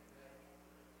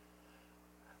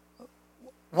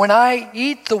 When I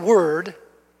eat the Word,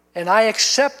 and I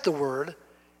accept the Word,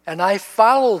 and I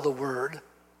follow the Word,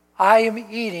 I am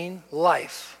eating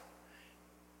life.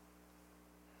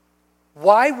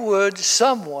 Why would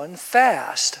someone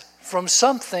fast from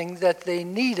something that they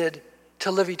needed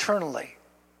to live eternally?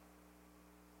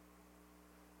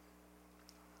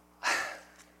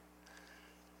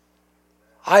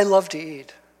 I love to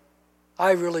eat.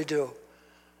 I really do.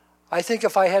 I think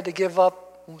if I had to give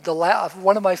up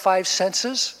one of my 5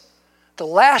 senses, the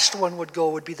last one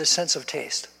would be the sense of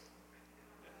taste.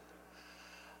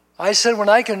 I said, when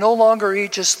I can no longer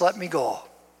eat, just let me go,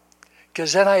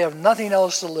 because then I have nothing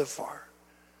else to live for.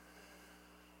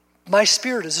 My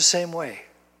spirit is the same way.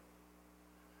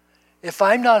 If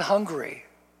I'm not hungry,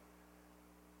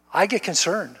 I get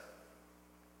concerned.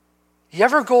 You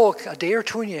ever go a day or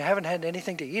two and you haven't had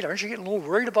anything to eat? Aren't you getting a little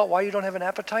worried about why you don't have an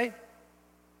appetite?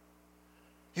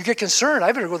 You get concerned.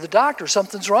 I better go to the doctor.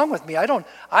 Something's wrong with me.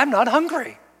 I'm not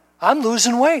hungry. I'm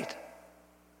losing weight.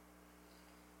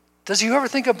 Does you ever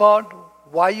think about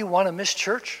why you want to miss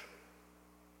church?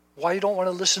 Why you don't want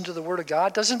to listen to the Word of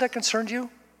God? Doesn't that concern you?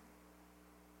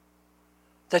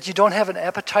 That you don't have an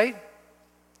appetite?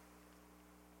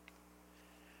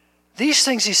 These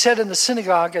things he said in the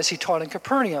synagogue as he taught in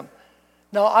Capernaum.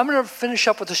 Now, I'm going to finish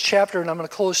up with this chapter and I'm going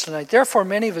to close tonight. Therefore,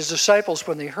 many of his disciples,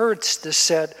 when they heard this,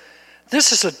 said,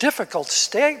 this is a difficult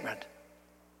statement.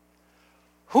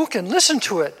 Who can listen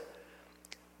to it?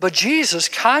 But Jesus,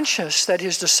 conscious that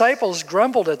his disciples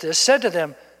grumbled at this, said to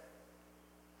them,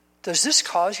 does this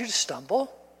cause you to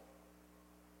stumble?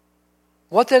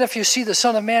 What then if you see the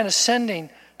Son of Man ascending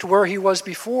to where he was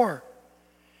before?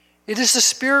 It is the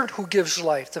Spirit who gives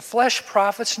life. The flesh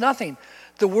profits nothing.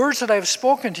 The words that I have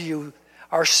spoken to you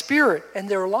are spirit and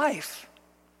their life.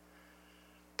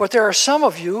 But there are some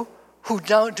of you who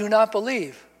do not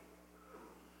believe.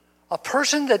 A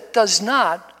person that does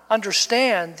not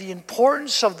understand the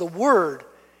importance of the Word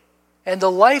and the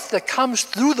life that comes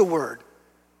through the Word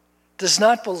does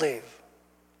not believe.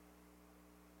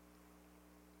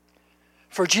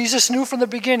 For Jesus knew from the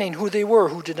beginning who they were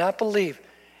who did not believe,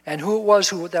 and who it was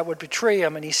that would betray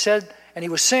him. And he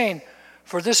was saying,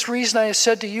 for this reason I have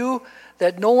said to you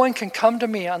that no one can come to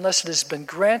me unless it has been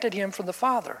granted him from the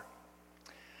Father.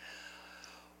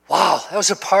 Wow, that was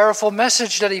a powerful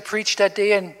message that he preached that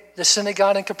day in the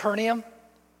synagogue in Capernaum.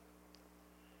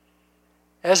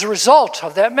 As a result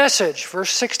of that message,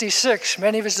 verse 66,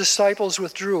 many of his disciples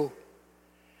withdrew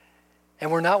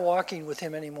and were not walking with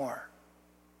him anymore.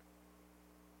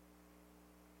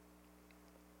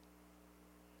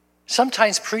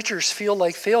 Sometimes preachers feel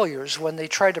like failures when they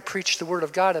try to preach the word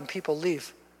of God and people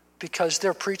leave because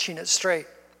they're preaching it straight.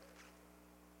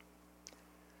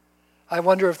 I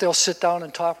wonder if they'll sit down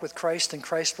and talk with Christ, and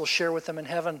Christ will share with them in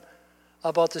heaven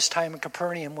about this time in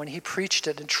Capernaum when he preached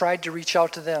it and tried to reach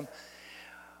out to them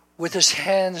with his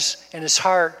hands and his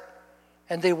heart,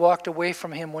 and they walked away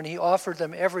from him when he offered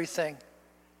them everything,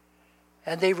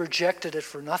 and they rejected it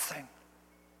for nothing.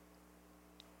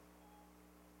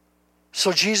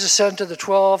 So Jesus said to the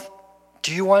 12,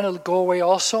 do you want to go away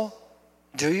also?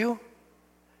 Do you?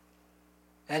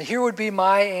 And here would be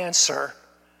my answer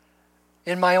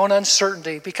in my own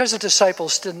uncertainty, because the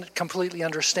disciples didn't completely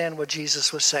understand what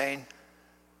Jesus was saying.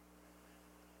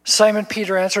 Simon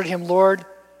Peter answered him, Lord,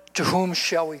 to whom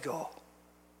shall we go?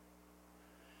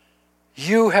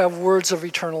 You have words of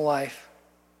eternal life.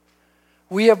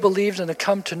 We have believed and have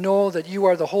come to know that you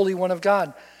are the Holy One of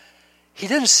God. He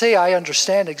didn't say, I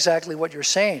understand exactly what you're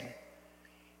saying.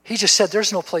 He just said,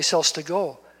 there's no place else to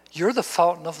go. You're the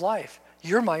fountain of life.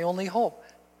 You're my only hope.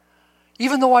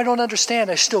 Even though I don't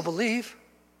understand, I still believe.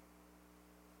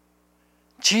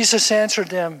 Jesus answered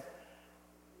them,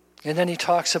 and then he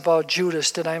talks about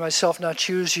Judas. Did I myself not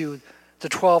choose you, the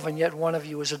 12, and yet one of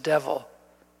you is a devil?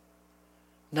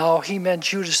 Now he meant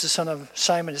Judas, the son of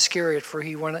Simon Iscariot, for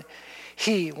one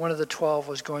of the 12,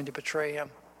 was going to betray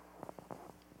him.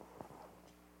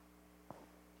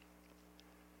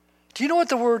 Do you know what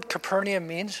the word Capernaum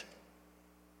means?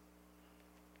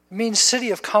 It means city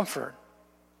of comfort.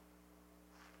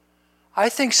 I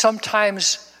think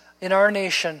sometimes in our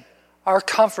nation, our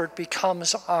comfort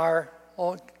becomes a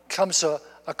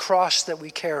cross that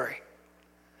we carry.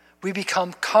 We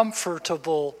become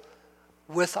comfortable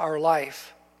with our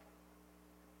life.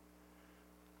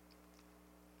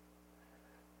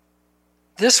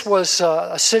 This was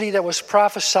a city that was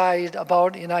prophesied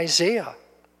about in Isaiah.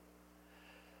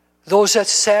 Those that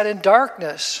sat in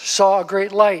darkness saw a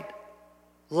great light.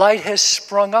 Light has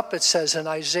sprung up, it says in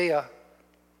Isaiah.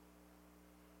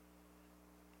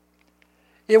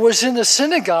 It was in the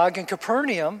synagogue in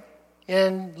Capernaum,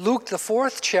 in Luke the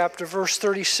 4th chapter, verse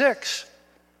 36,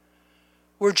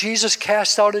 where Jesus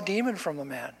cast out a demon from a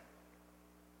man.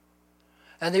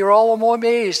 And they were all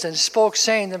amazed and spoke,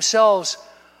 saying themselves,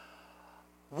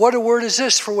 what a word is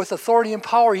this? For with authority and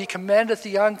power he commandeth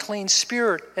the unclean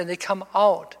spirit, and they come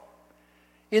out.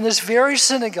 In this very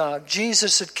synagogue,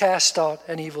 Jesus had cast out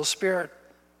an evil spirit.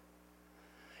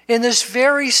 In this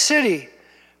very city,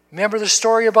 remember the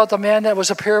story about the man that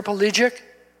was a paraplegic?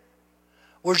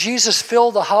 Where Jesus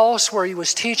filled the house where he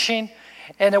was teaching,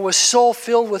 and it was so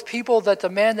filled with people that the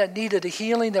man that needed a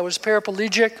healing, that was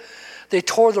paraplegic, they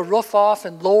tore the roof off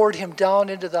and lowered him down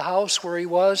into the house where he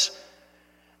was.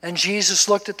 And Jesus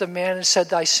looked at the man and said,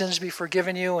 thy sins be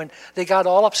forgiven you. And they got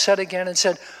all upset again and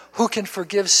said, who can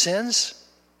forgive sins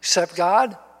except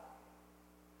God?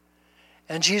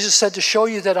 And Jesus said, to show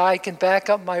you that I can back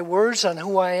up my words on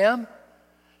who I am,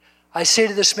 I say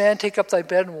to this man, take up thy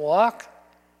bed and walk.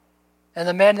 And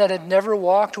the man that had never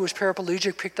walked, who was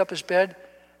paraplegic, picked up his bed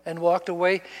and walked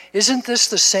away. Isn't this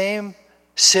the same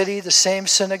city, the same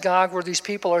synagogue where these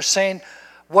people are saying,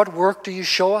 what work do you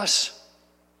show us?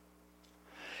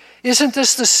 Isn't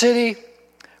this the city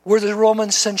where the Roman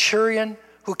centurion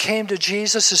who came to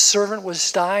Jesus, his servant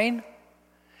was dying,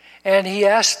 and he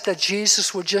asked that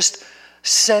Jesus would just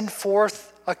send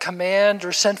forth a command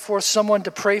or send forth someone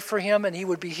to pray for him and he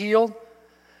would be healed?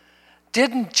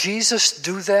 Didn't Jesus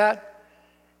do that?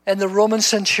 And the Roman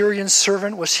centurion's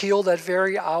servant was healed that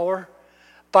very hour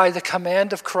by the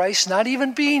command of Christ, not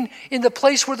even being in the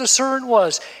place where the servant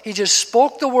was. He just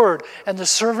spoke the word and the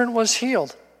servant was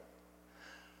healed.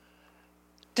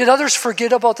 Did others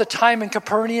forget about the time in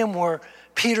Capernaum where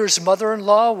Peter's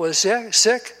mother-in-law was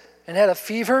sick and had a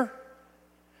fever?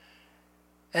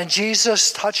 And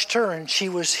Jesus touched her and she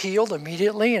was healed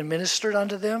immediately and ministered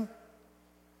unto them?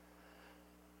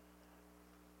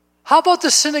 How about the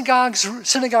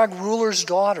synagogue ruler's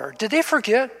daughter? Did they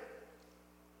forget?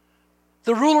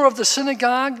 The ruler of the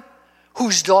synagogue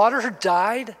whose daughter had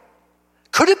died?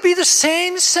 Could it be the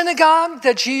same synagogue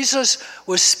that Jesus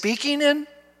was speaking in?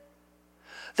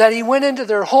 That he went into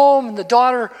their home and the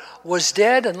daughter was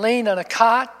dead and laying on a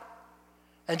cot.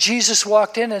 And Jesus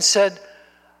walked in and said,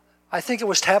 I think it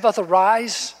was Tabitha,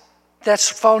 rise. That's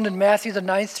found in Matthew the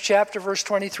 9th chapter, verse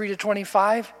 23 to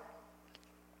 25.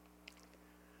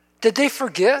 Did they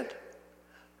forget?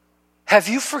 Have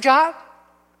you forgot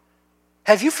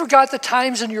the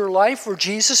times in your life where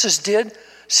Jesus did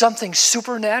something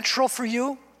supernatural for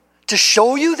you, to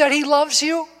show you that he loves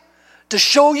you, to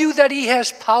show you that he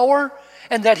has power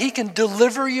and that he can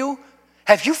deliver you.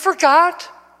 Have you forgot?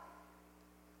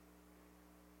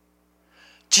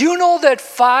 Do you know that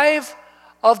 5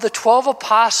 of the 12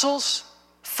 apostles,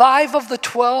 5 of the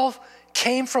 12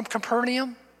 came from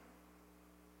Capernaum?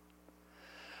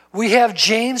 We have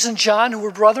James and John who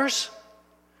were brothers.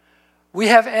 We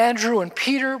have Andrew and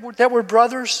Peter that were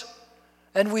brothers.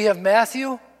 And we have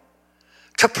Matthew.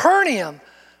 Capernaum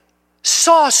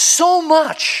saw so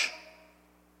much,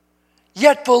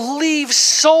 yet believed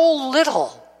so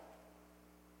little.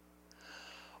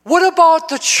 What about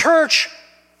the church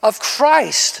of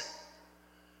Christ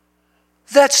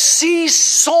that sees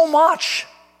so much?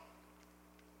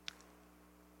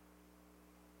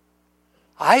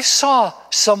 I saw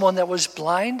someone that was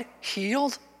blind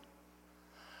healed.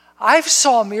 I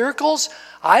saw miracles.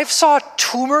 I saw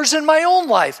tumors in my own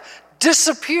life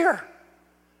disappear.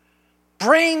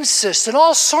 Brain cysts and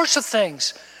all sorts of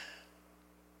things.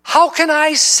 How can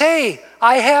I say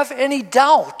I have any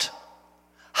doubt?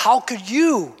 How could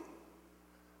you?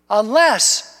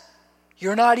 Unless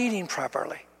you're not eating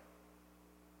properly.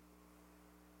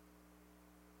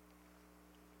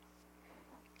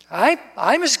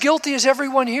 I'm as guilty as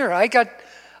everyone here. I got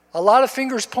a lot of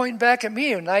fingers pointing back at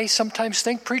me, and I sometimes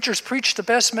think preachers preach the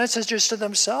best messages to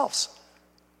themselves.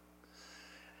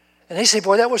 And they say,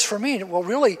 boy, that was for me. Well,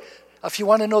 really, if you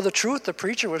want to know the truth, the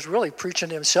preacher was really preaching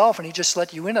to himself, and he just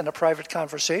let you in on a private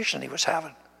conversation he was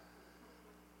having.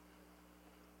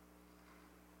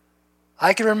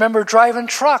 I can remember driving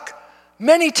truck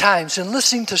many times and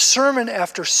listening to sermon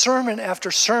after sermon after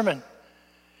sermon,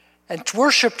 and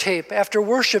worship tape after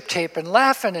worship tape, and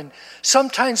laughing, and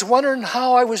sometimes wondering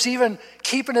how I was even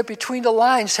keeping it between the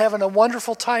lines, having a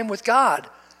wonderful time with God.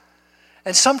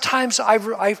 And sometimes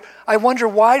I wonder,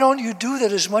 why don't you do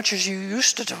that as much as you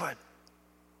used to do it?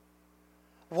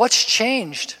 What's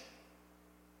changed?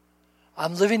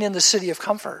 I'm living in the city of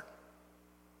comfort.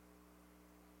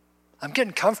 I'm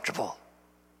getting comfortable.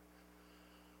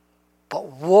 But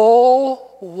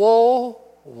woe, woe,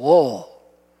 woe.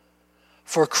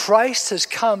 For Christ has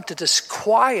come to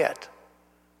disquiet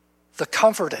the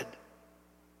comforted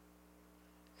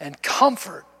and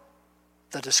comfort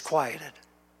the disquieted.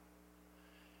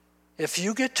 If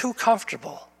you get too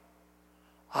comfortable,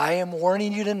 I am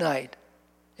warning you tonight,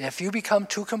 if you become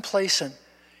too complacent,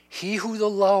 he who the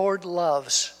Lord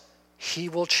loves, he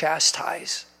will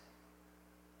chastise.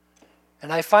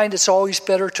 And I find it's always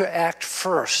better to act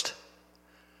first,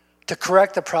 to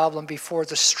correct the problem before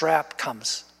the strap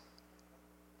comes.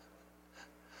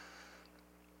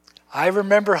 I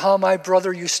remember how my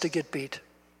brother used to get beat.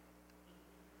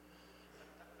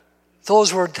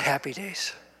 Those were happy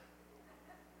days.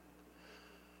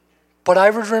 But I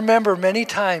would remember many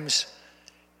times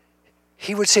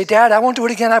he would say, Dad, I won't do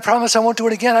it again. I promise I won't do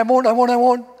it again. I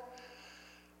won't.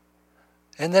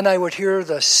 And then I would hear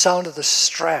the sound of the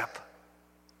strap.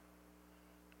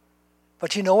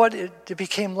 But you know what? It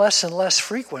became less and less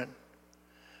frequent.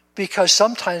 Because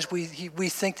sometimes we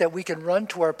think that we can run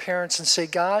to our parents and say,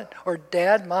 God, or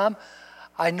Dad, Mom,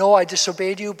 I know I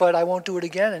disobeyed you, but I won't do it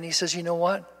again. And he says, you know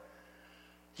what?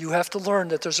 You have to learn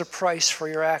that there's a price for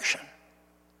your action.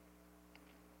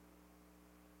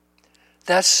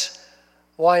 That's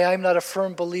why I'm not a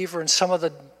firm believer in some of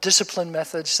the discipline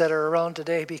methods that are around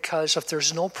today, because if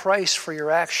there's no price for your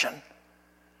action,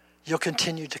 you'll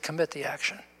continue to commit the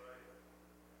action.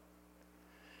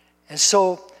 And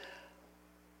so,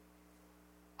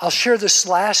 I'll share this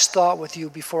last thought with you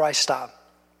before I stop.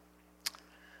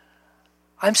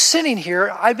 I'm sitting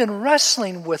here, I've been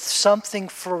wrestling with something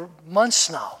for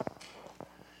months now.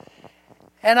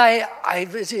 And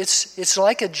it's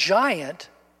like a giant.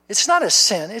 It's not a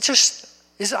sin. It just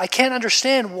is. I can't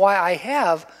understand why I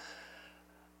have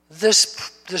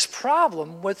this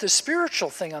problem with the spiritual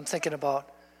thing I'm thinking about.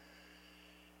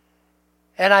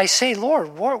 And I say,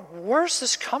 Lord, where's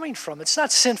this coming from? It's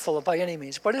not sinful by any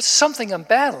means, but it's something I'm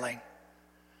battling.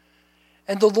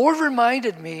 And the Lord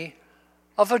reminded me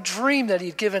of a dream that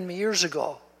he'd given me years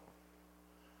ago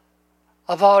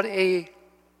about it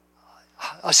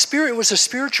was a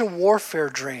spiritual warfare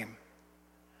dream.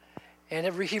 And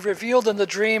he revealed in the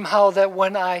dream how that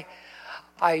when I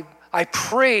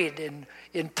prayed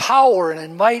in power and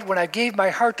in might, when I gave my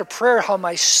heart to prayer, how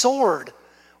my sword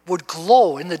would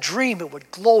glow. In the dream, it would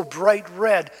glow bright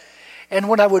red. And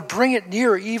when I would bring it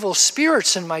near evil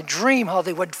spirits in my dream, how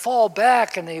they would fall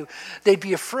back and they'd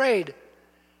be afraid.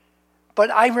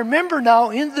 But I remember now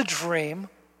in the dream,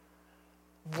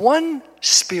 one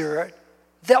spirit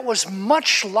that was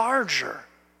much larger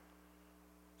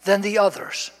than the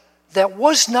others. that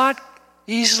was not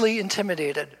easily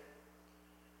intimidated.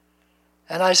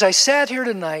 And as I sat here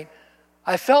tonight,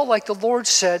 I felt like the Lord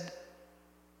said,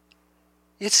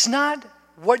 it's not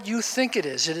what you think it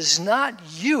is. It is not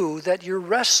you that you're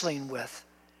wrestling with.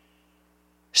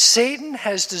 Satan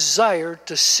has desired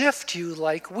to sift you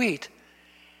like wheat,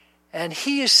 and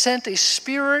he has sent a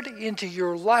spirit into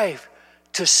your life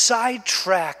to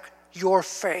sidetrack your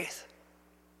faith.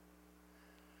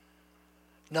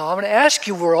 Now, I'm going to ask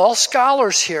you, we're all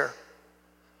scholars here.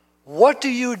 What do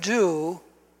you do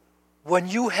when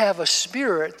you have a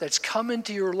spirit that's come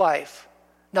into your life?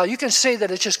 Now, you can say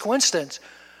that it's just coincidence.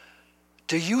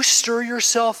 Do you stir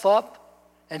yourself up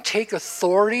and take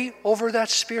authority over that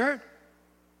spirit?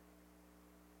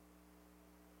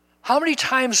 How many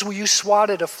times will you swat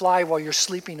at a fly while you're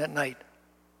sleeping at night?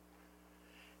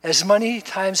 As many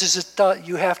times as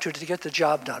you have to get the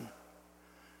job done.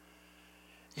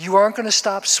 You aren't going to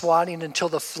stop swatting until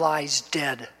the fly's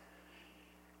dead.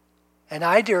 And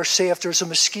I dare say if there's a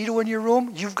mosquito in your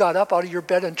room, you've got up out of your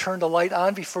bed and turned the light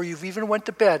on before you've even went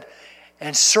to bed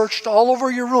and searched all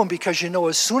over your room, because you know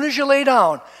as soon as you lay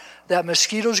down, that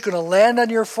mosquito's going to land on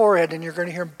your forehead and you're going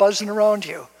to hear him buzzing around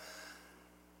you.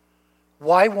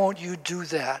 Why won't you do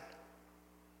that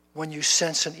when you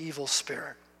sense an evil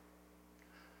spirit?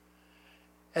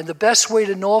 And the best way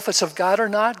to know if it's of God or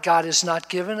not, God has not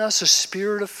given us a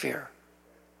spirit of fear.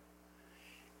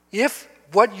 If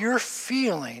what you're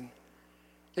feeling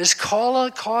is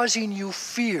causing you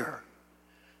fear,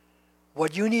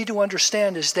 what you need to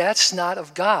understand is that's not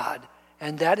of God,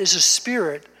 and that is a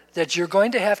spirit that you're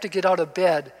going to have to get out of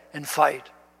bed and fight.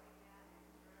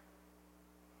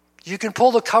 You can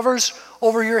pull the covers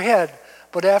over your head,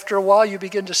 but after a while you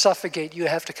begin to suffocate. You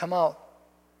have to come out.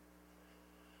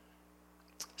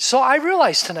 So I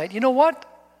realized tonight, you know what?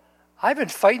 I've been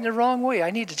fighting the wrong way.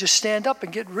 I need to just stand up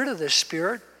and get rid of this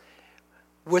spirit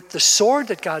with the sword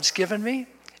that God's given me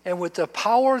and with the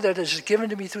power that is given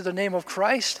to me through the name of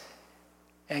Christ,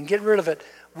 and get rid of it.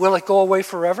 Will it go away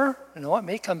forever? You know, it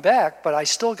may come back, but I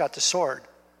still got the sword.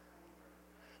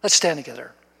 Let's stand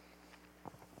together.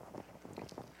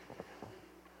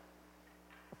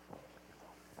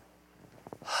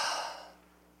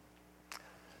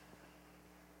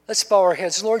 Let's bow our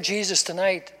heads. Lord Jesus,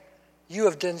 tonight, you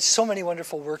have done so many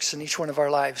wonderful works in each one of our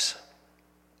lives.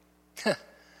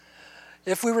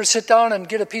 If we were to sit down and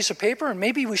get a piece of paper, and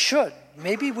maybe we should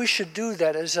do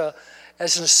that as an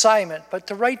assignment, but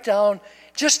to write down,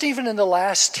 just even in the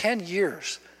last 10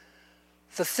 years,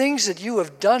 the things that you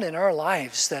have done in our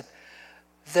lives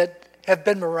that have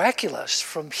been miraculous,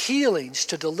 from healings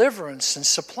to deliverance and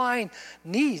supplying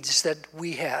needs that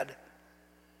we had.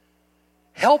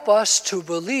 Help us to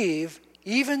believe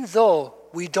even though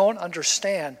we don't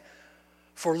understand.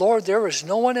 For Lord, there is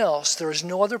no one else, there is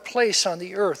no other place on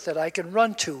the earth that I can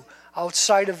run to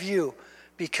outside of you,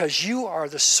 because you are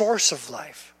the source of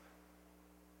life.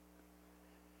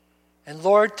 And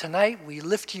Lord, tonight we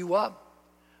lift you up.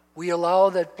 We allow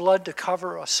that blood to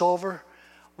cover us over.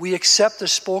 We accept the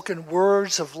spoken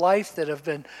words of life that have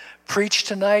been preached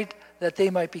tonight, that they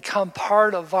might become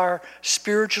part of our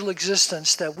spiritual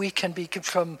existence, that we can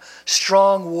become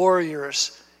strong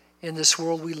warriors in this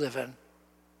world we live in.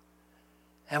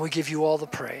 And we give you all the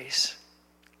praise.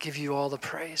 Give you all the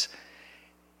praise.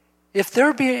 If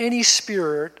there be any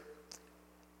spirit,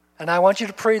 and I want you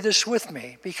to pray this with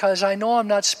me, because I know I'm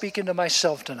not speaking to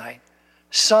myself tonight.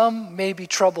 Some may be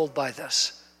troubled by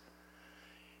this.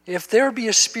 If there be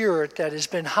a spirit that has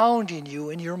been hounding you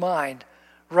in your mind,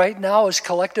 right now as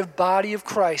collective body of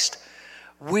Christ,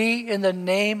 we in the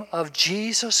name of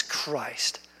Jesus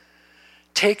Christ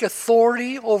take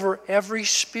authority over every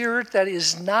spirit that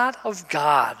is not of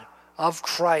God, of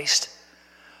Christ.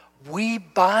 We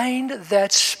bind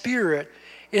that spirit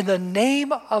in the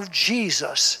name of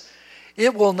Jesus.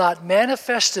 It will not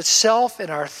manifest itself in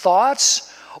our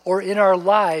thoughts or in our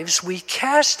lives. We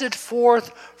cast it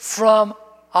forth from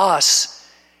us.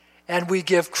 And we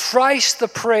give Christ the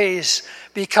praise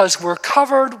because we're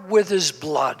covered with his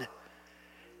blood.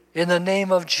 In the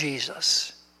name of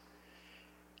Jesus.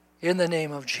 In the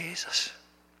name of Jesus.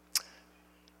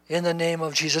 In the name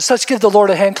of Jesus. Let's give the Lord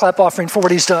a hand clap offering for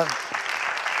what he's done.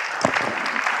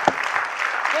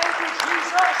 Thank you,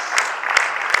 Jesus.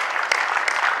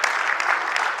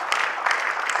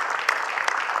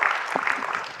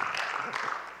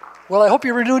 Well, I hope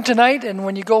you're renewed tonight, and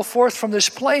when you go forth from this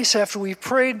place after we've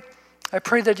prayed, I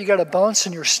pray that you got a bounce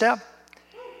in your step,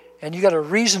 and you got a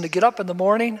reason to get up in the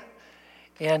morning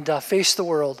and face the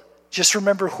world. Just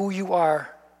remember who you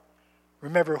are.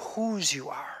 Remember whose you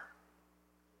are.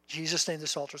 In Jesus' name,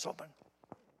 this altar's open.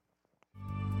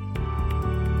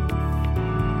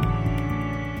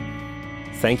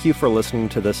 Thank you for listening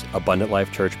to this Abundant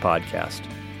Life Church podcast.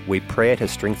 We pray it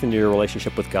has strengthened your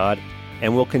relationship with God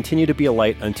and will continue to be a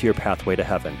light unto your pathway to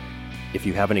heaven. If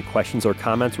you have any questions or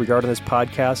comments regarding this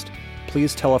podcast,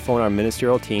 please telephone our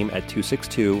ministerial team at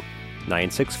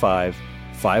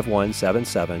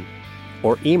 262-965-5177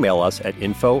 or email us at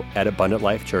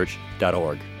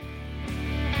info@abundantlifechurch.org.